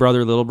like big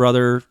brother, little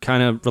brother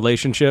kind of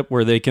relationship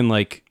where they can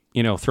like,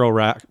 throw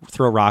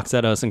rocks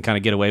at us and kind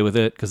of get away with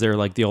it because they're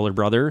like the older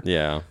brother.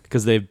 Yeah.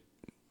 Because they've,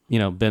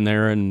 been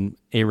there and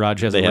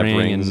A-Raj has They a have ring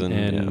rings and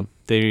and,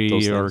 they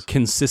those are things.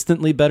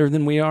 consistently better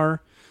than we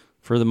are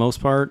for the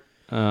most part.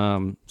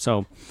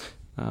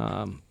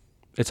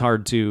 It's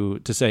hard to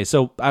say.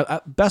 So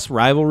best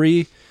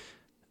rivalry,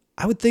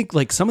 I would think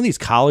like some of these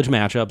college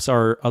matchups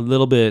are a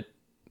little bit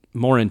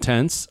more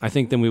intense, I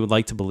think, than we would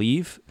like to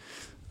believe.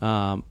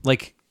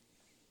 Like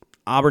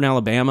Auburn,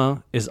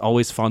 Alabama is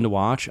always fun to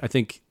watch. I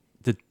think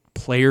the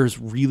players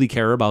really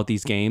care about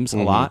these games a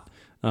lot.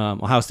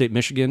 Ohio State,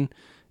 Michigan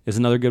is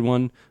another good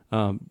one.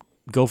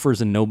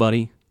 Gophers and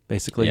nobody,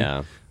 basically.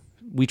 Yeah.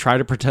 We try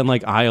to pretend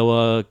like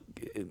Iowa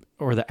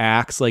or the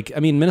Axe. Like, I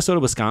mean, Minnesota,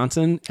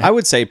 Wisconsin I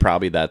would say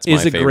probably that's my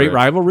is a favorite. great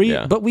rivalry,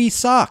 Yeah. but we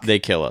suck. They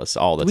kill us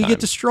all the we time. get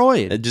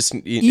destroyed. Just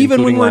Even when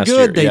including we're last good,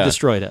 year. they Yeah.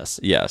 destroyed us.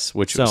 Yes,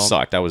 which So-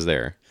 sucked. I was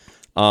there.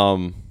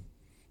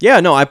 Yeah,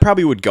 no, I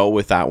probably would go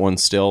with that one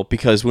still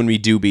because when we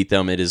do beat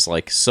them, it is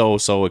like so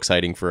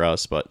exciting for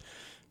us. But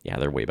yeah,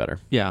 they're way better.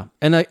 Yeah,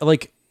 and I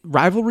like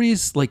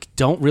rivalries like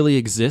don't really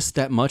exist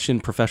that much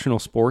in professional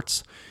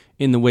sports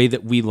in the way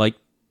that we like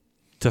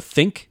to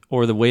think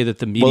or the way that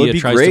the media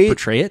tries to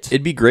portray it.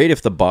 It'd be great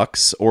if the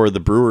Bucks or the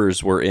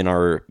Brewers were in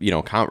our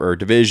or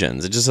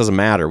divisions. It just doesn't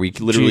matter. We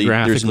literally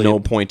there's Geographically, no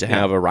point to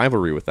have a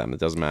rivalry with them. It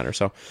doesn't matter.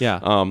 So Yeah.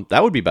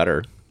 that would be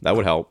better. That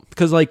would help.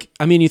 Because like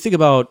I mean, you think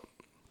about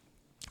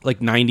like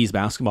 90s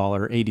basketball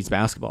or 80s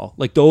basketball,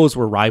 like those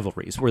were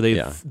rivalries where they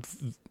Yeah.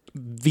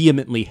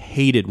 vehemently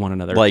hated one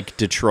another. Like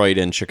Detroit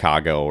and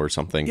Chicago or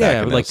something. Yeah,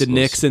 back in like the those-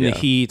 Knicks and yeah. the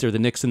Heat or the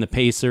Knicks and the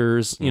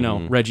Pacers,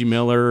 Reggie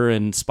Miller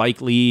and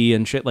Spike Lee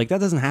and shit. Like that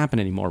doesn't happen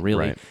anymore,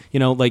 really.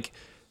 Right. Like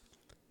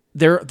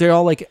they're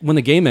all like, when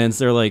the game ends,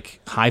 they're like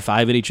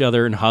high-fiving each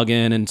other and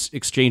hugging and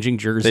exchanging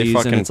jerseys. They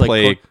fucking and it's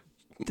play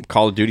like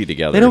Call of Duty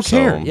together. they don't so,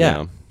 care.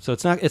 Yeah. So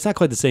it's not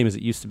quite the same as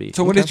it used to be.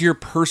 So what is your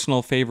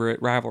personal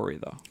favorite rivalry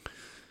though?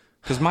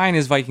 Because mine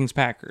is Vikings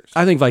Packers.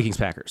 I think Vikings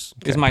Packers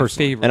Is my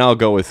personally. favorite. And I'll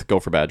go with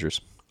Gopher Badgers.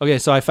 Okay,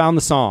 so I found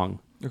the song.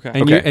 Okay.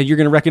 And Okay. you're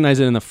going to recognize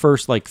it in the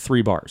first like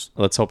 3 bars.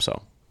 Let's hope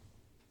so.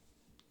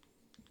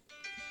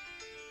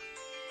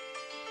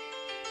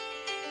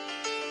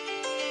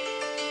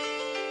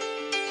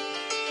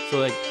 So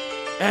like,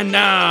 and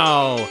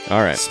now,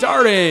 All right.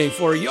 starting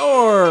for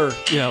your,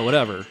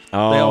 whatever. They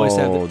always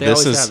have Oh, They this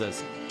always is- have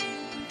this.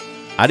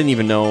 I didn't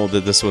even know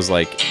that this was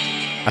like.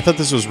 I thought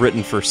this was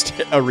written for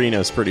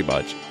arenas pretty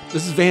much.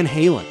 This is Van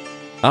Halen.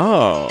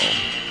 Oh.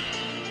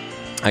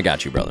 I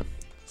got you, brother.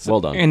 Well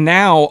done. And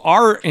now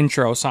our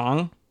intro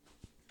song.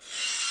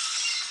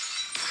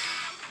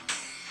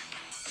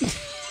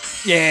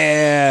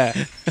 Yeah.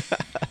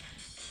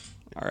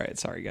 All right,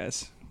 sorry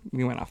guys,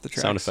 we went off the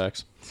track. Sound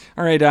effects.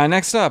 All right,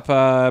 next up,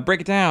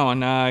 break it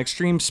down.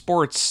 Extreme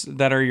sports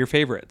that are your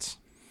favorites.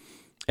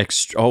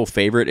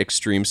 Favorite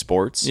extreme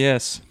sports?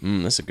 Yes,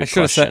 That's a good I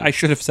should have question. said. I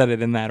should have said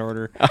it in that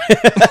order.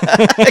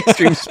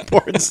 Extreme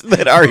sports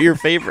that are your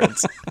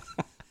favorites.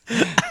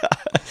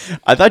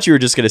 I thought you were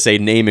just going to say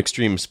name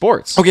extreme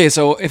sports. Okay,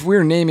 so if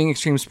we're naming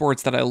extreme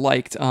sports that I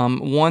liked,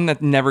 one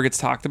that never gets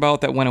talked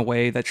about that went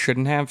away that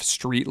shouldn't have,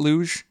 street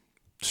luge.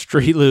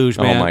 Street luge,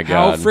 man. Oh my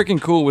How God. freaking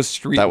cool was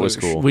street That luge? was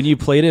cool. When you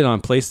played it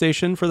on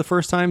PlayStation for the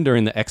first time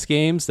during the X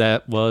Games,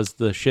 that was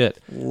the shit.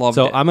 Loved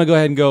so it. I'm going to go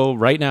ahead and go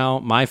right now.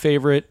 My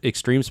favorite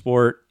extreme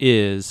sport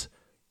is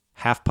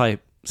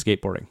half-pipe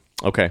skateboarding.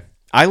 Okay.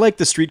 I like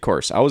the street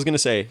course. I was going to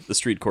say the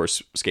street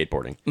course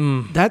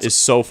skateboarding That's is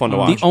so fun to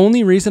watch. the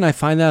only reason I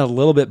find that a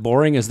little bit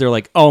boring is they're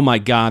like, oh my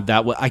God,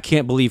 I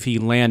can't believe he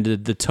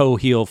landed the toe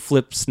heel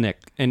flip snick.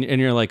 And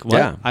you're like, what?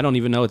 Yeah. I don't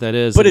even know what that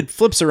is. But it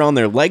flips around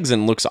their legs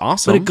and looks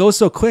awesome. But it goes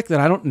so quick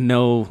that I don't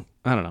know.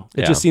 I don't know.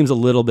 It Yeah. just seems a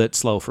little bit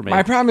slow for me.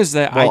 My problem is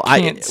that well,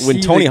 I can't. when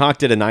see Tony the- Hawk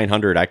did a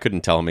 900, I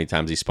couldn't tell how many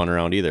times he spun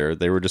around either.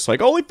 They were just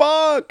like, holy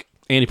fuck.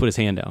 And he put his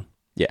hand down.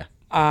 Yeah.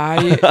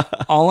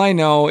 all I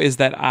know is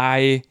that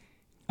I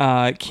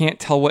can't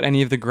tell what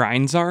any of the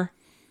grinds are,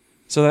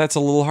 so that's a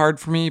little hard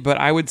for me. But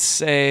I would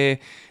say,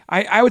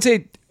 I would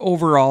say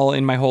overall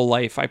in my whole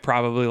life, I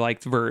probably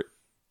liked vert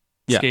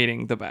Yeah.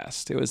 skating the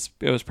best. It was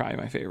probably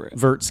my favorite.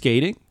 Vert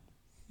skating?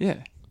 Yeah,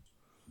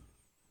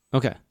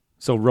 Okay.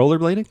 So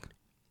rollerblading?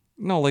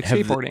 no, like Have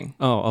the- skateboarding.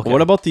 Oh, okay.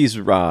 What about these?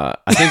 I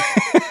think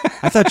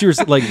I thought you were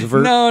like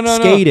vert No.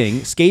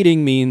 skating.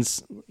 Skating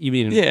means you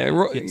mean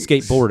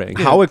skateboarding.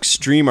 how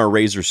extreme are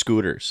Razor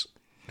scooters?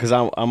 Because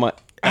I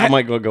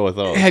might go with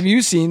those. Have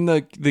you seen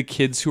the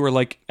kids who are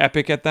like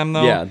epic at them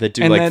though? Yeah, that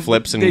do, And like, then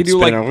flips and they do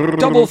like spin it.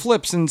 double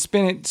flips and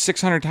spin it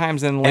 600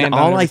 times and land. And on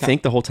it all every I time.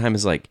 think the whole time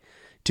is like,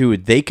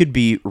 dude, they could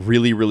be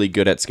really, really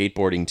good at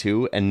skateboarding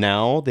too, and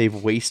now they've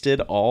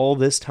wasted all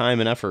this time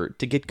and effort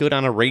to get good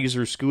on a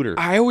Razor scooter.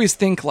 I always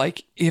think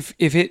like if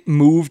it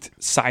moved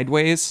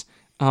sideways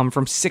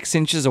from 6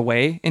 inches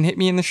away and hit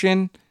me in the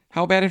shin,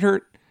 how bad it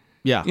hurt.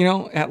 Yeah. You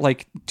know, at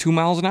like 2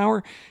 miles an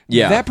hour.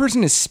 Yeah. That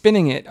person is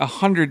spinning it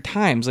 100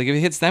 times. Like if it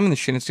hits them in the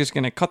shin, it's just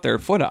going to cut their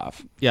foot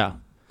off. Yeah.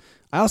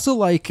 I also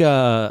like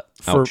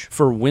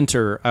for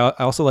winter, I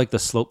also like the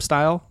slope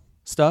style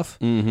stuff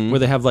where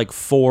they have like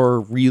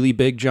 4 really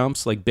big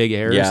jumps, like big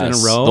airs in a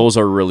row. those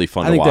are really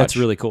fun I to think watch. that's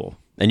really cool.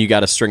 And you got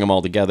to string them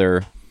all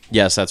together.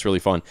 Yes, that's really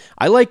fun.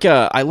 I like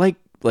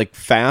like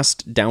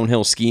fast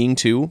downhill skiing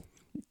too.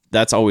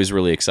 That's always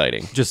really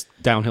exciting. Just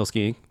downhill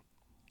skiing.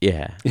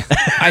 Yeah.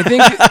 I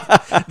think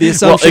The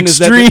well, assumption is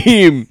that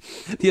extreme.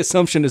 the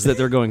assumption is that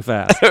they're going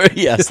fast.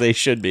 Yes, they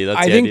should be. That's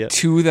I the think idea.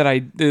 two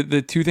that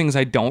the two things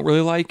I don't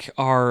really like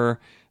are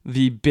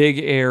the big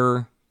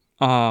air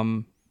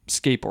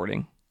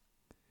skateboarding.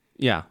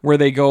 Yeah. Where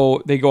they go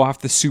off they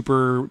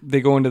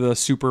go into the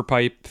super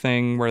pipe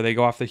thing where they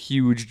go off the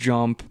huge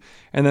jump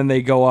and then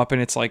they go up and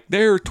it's like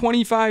they're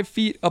 25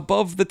 feet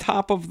above the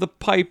top of the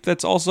pipe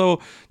that's also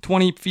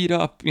 20 feet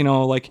up, you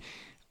know, like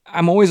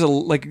I'm always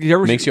you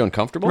ever Makes you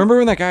uncomfortable? remember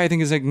when that guy, I think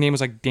his name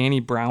was like Danny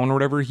Brown or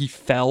whatever, he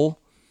fell,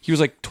 he was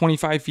like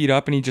 25 feet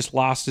up and he just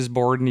lost his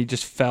board and he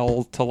just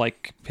fell to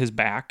like his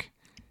back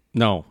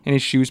No. and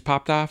his shoes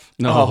popped off.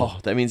 No. Oh,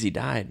 that means he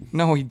died.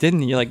 No, he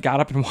didn't. He like got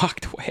up and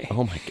walked away.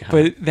 Oh my God.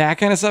 But that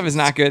kind of stuff is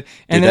not good.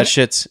 And Dude, then, that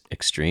shit's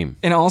extreme.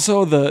 and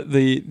also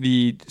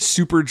the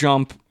super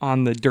jump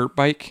on the dirt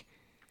bike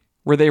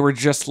where they were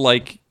just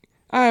like,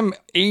 I'm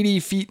 80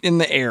 feet in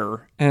the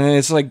air. And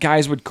it's like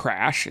guys would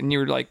crash and you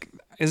were like,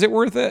 is it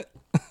worth it?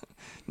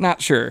 Not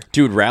sure.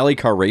 Dude, rally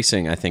car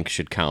racing I think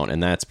should count,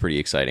 and that's pretty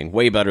exciting.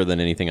 Way better than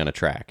anything on a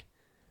track.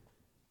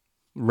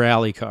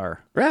 Rally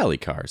car. Rally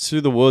cars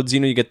through the woods,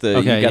 you know, you get the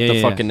Okay,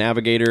 yeah. fucking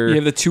navigator. You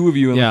have the two of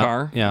you in Yeah. the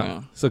car.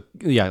 Yeah. So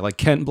yeah, like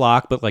Kent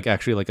Block, but like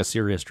actually like a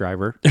serious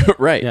driver.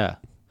 Right. Yeah.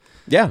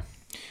 Yeah.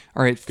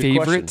 All right.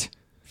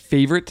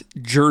 Favorite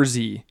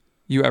jersey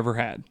you ever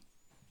had?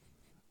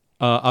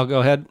 I'll go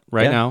ahead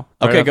right Yeah. now.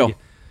 Okay, Right go. off the-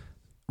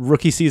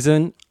 Rookie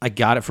season, I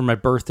got it for my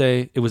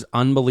birthday. It was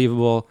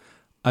unbelievable.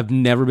 I've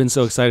never been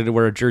so excited to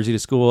wear a jersey to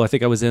school. I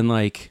think I was in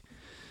I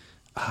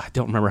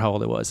don't remember how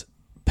old I was.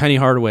 Penny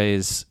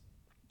Hardaway's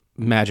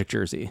Magic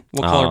jersey.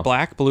 What color?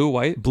 Black, blue,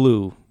 white?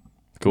 Blue.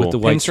 Cool. With the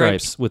white Pinstripes?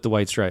 stripes. With the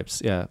white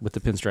stripes. Yeah, with the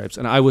pinstripes.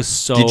 And I was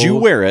so... Did you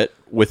wear it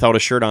without a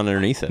shirt on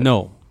underneath it?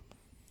 No.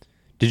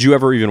 Did you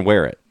ever even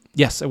wear it?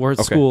 Yes, I wore it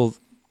at Okay. school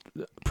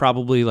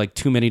probably like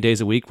too many days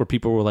a week where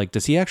people were like,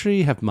 does he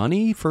actually have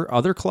money for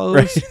other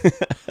clothes?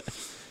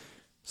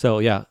 So,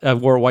 yeah, I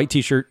wore a white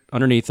T-shirt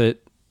underneath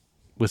it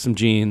with some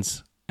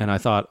jeans, and I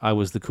thought I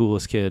was the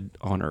coolest kid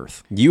on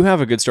earth. You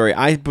have a good story.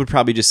 I would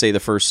probably just say the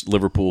first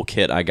Liverpool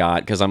kit I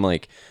got because I'm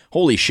like,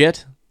 holy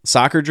shit.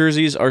 Soccer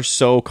jerseys are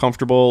so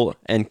comfortable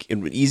and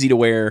easy to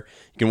wear.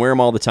 You can wear them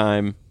all the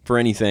time for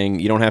anything.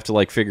 You don't have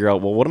to figure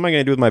out, well, what am I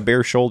going to do with my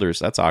bare shoulders?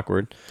 That's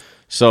awkward.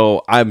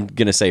 So I'm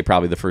going to say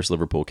probably the first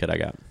Liverpool kit I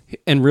got,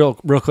 And real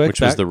quick,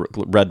 which was the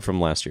red from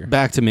last year.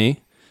 back to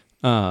me.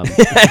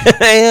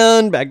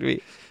 And back to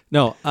me.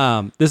 No,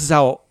 this is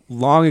how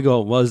long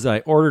ago it was that I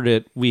ordered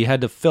it. We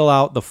had to fill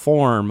out the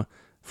form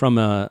from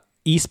a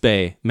East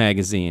Bay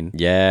magazine.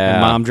 Yeah.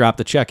 And Mom dropped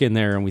the check in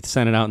there, and we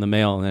sent it out in the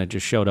mail, and then it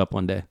just showed up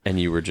one day. And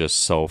you were just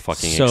so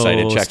fucking So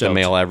excited. Check the stoked.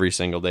 mail every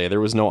single day. There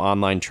was no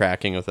online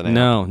tracking with an app.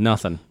 No,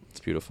 nothing.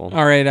 It's beautiful.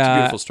 All right. It's a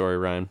beautiful story,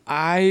 Ryan.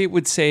 I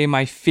would say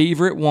my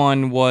favorite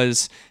one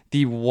was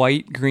the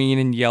white, green,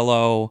 and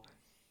yellow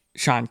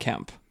Sean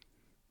Kemp.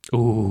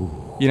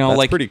 Ooh. You know,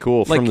 That's pretty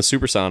cool from the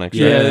Supersonics.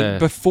 Yeah. right? Yeah,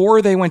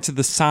 before they went to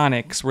the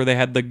Sonics, where they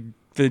had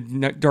the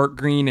dark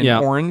green and Yeah.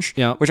 orange,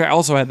 Yeah. which I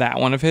also had that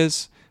one of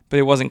his, but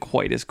it wasn't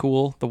quite as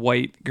cool. The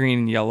white, green,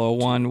 and yellow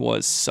one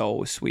was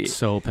so sweet.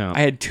 So pound.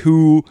 I had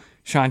 2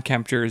 Sean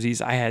Kemp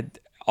jerseys. I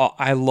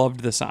loved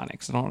the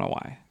Sonics. I don't know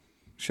why.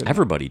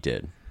 Everybody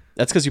did.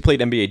 That's because you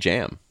played NBA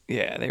Jam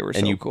Yeah, they were and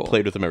so you cool.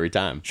 played with them every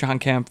time. Sean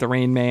Kemp, the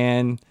Rain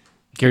Man,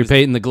 Gary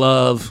Payton, the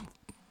glove.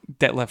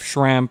 Detlef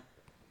Schrempf,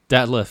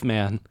 Deadlift,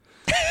 man.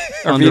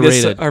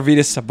 Underrated.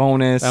 Arvidas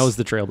Sabonis. That was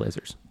the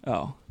Trailblazers.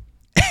 oh.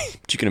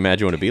 But you can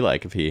imagine what it'd be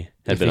like if he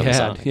had been on the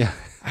Sonics. Yeah.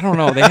 I don't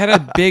know. They had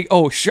a big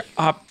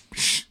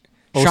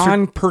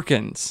Sean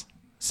Perkins.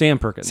 Sam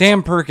Perkins.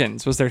 Sam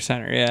Perkins was their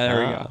center. Yeah, there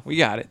we go. We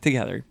got it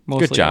together.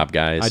 Mostly. Good job,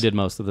 guys. I did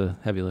most of the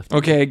heavy lifting.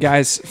 Okay,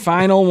 guys.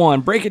 Final one.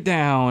 Break it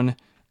down.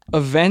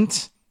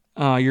 Event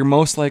you're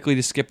most likely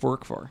to skip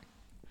work for.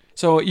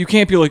 So you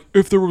can't be like,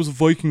 if there was a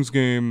Vikings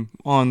game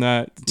on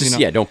that. Just,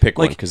 don't pick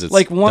one because it's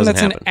like one doesn't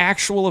that's happen. an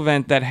actual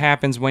event that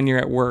happens when you're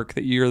at work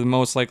that you're the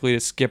most likely to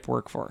skip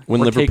work for.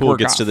 When or take Liverpool work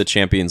gets off. to the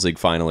Champions League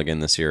final again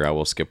this year, I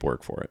will skip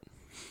work for it.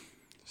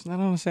 Isn't that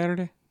on a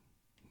Saturday?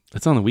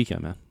 It's on the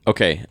weekend, man.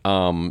 Okay.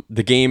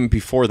 The game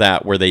before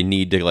that where they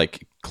need to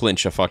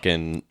clinch a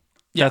fucking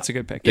That's a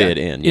good pick. bid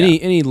Yeah. in. Yeah.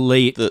 Any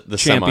late The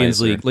Champions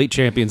semis or- League, late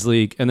Champions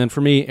League, and then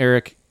for me,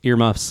 Eric,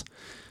 earmuffs.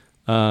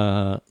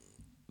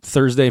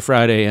 Thursday,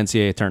 Friday,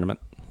 NCAA tournament.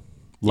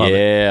 Love it.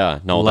 Yeah.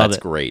 No, Love that's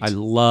it. great. I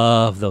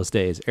love those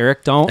days.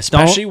 Eric, don't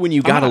Especially when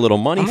you got a little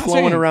money I'm not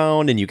flowing saying-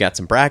 around and you got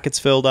some brackets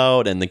filled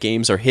out and the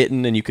games are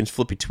hitting and you can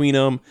flip between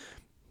them.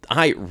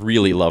 I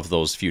really love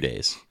those few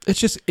days.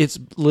 it's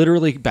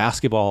literally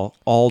basketball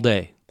all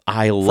day.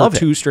 I love for it.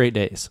 2 straight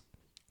days.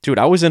 Dude,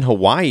 I was in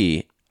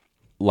Hawaii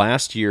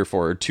last year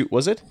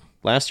was it?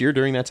 Last year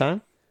during that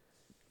time?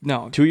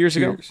 No. 2 years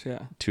ago?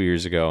 Yeah. 2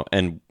 years ago.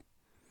 And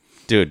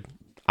dude,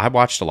 I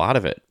watched a lot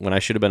of it when I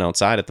should have been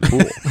outside at the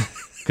pool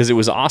because it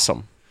was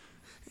awesome.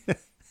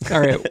 All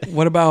right.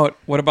 What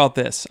about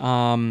this?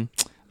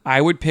 I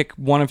would pick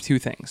one of 2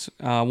 things.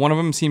 One of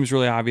them seems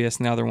really obvious,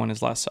 and the other one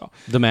is less so.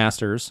 The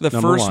Masters. The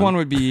number first 1. one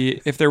would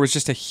be if there was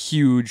just a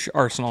huge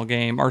Arsenal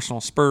game,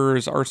 Arsenal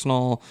Spurs,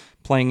 Arsenal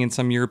playing in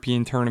some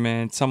European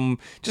tournament, some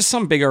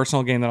big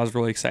Arsenal game that I was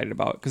really excited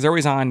about because they're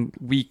always on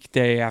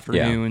weekday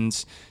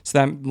afternoons, so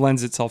that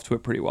lends itself to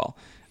it pretty well.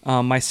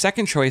 My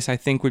second choice, I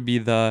think, would be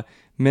the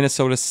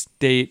Minnesota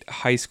State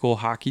High School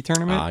Hockey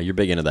Tournament, You're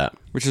big into that.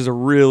 which is a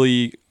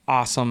really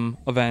awesome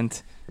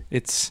event.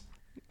 It's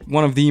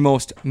one of the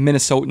most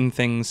Minnesotan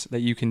things that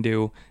you can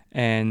do,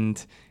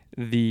 and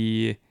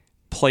the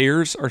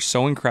players are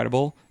so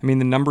incredible. I mean,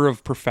 the number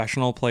of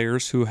professional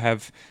players who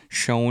have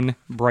shone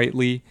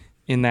brightly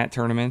in that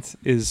tournament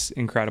is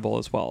incredible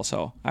as well.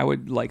 So I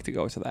would like to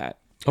go to that.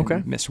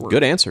 and miss work.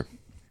 Good answer.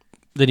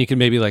 Then you can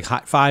maybe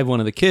high five one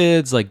of the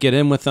kids, get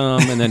in with them,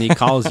 and then he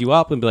calls you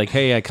up and be like,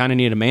 "Hey, I kind of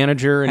need a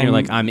manager," and you're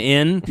like, "I'm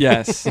in."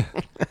 Yes.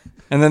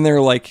 And then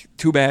they're like,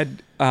 "Too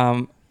bad.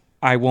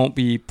 I won't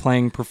be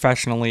playing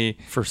professionally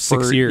For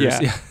 6 years.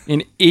 Yeah.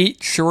 In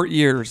 8 short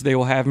years, they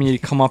will have me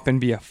come up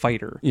and be a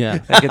fighter. Yeah.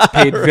 That gets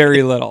paid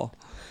very little.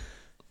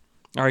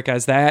 All right,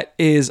 guys, that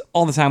is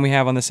all the time we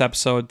have on this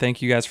episode.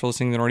 Thank you guys for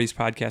listening to the Northeast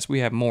Podcast. We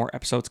have more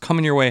episodes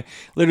coming your way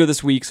later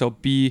this week, so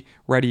be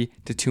ready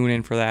to tune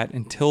in for that.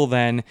 Until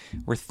then,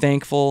 we're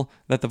thankful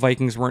that the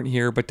Vikings weren't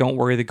here, but don't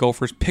worry, the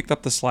Gophers picked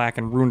up the slack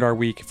and ruined our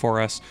week for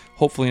us.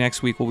 Hopefully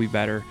next week will be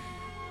better.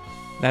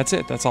 That's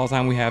it. That's all the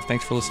time we have.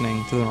 Thanks for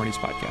listening to the Northeast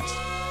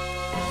Podcast.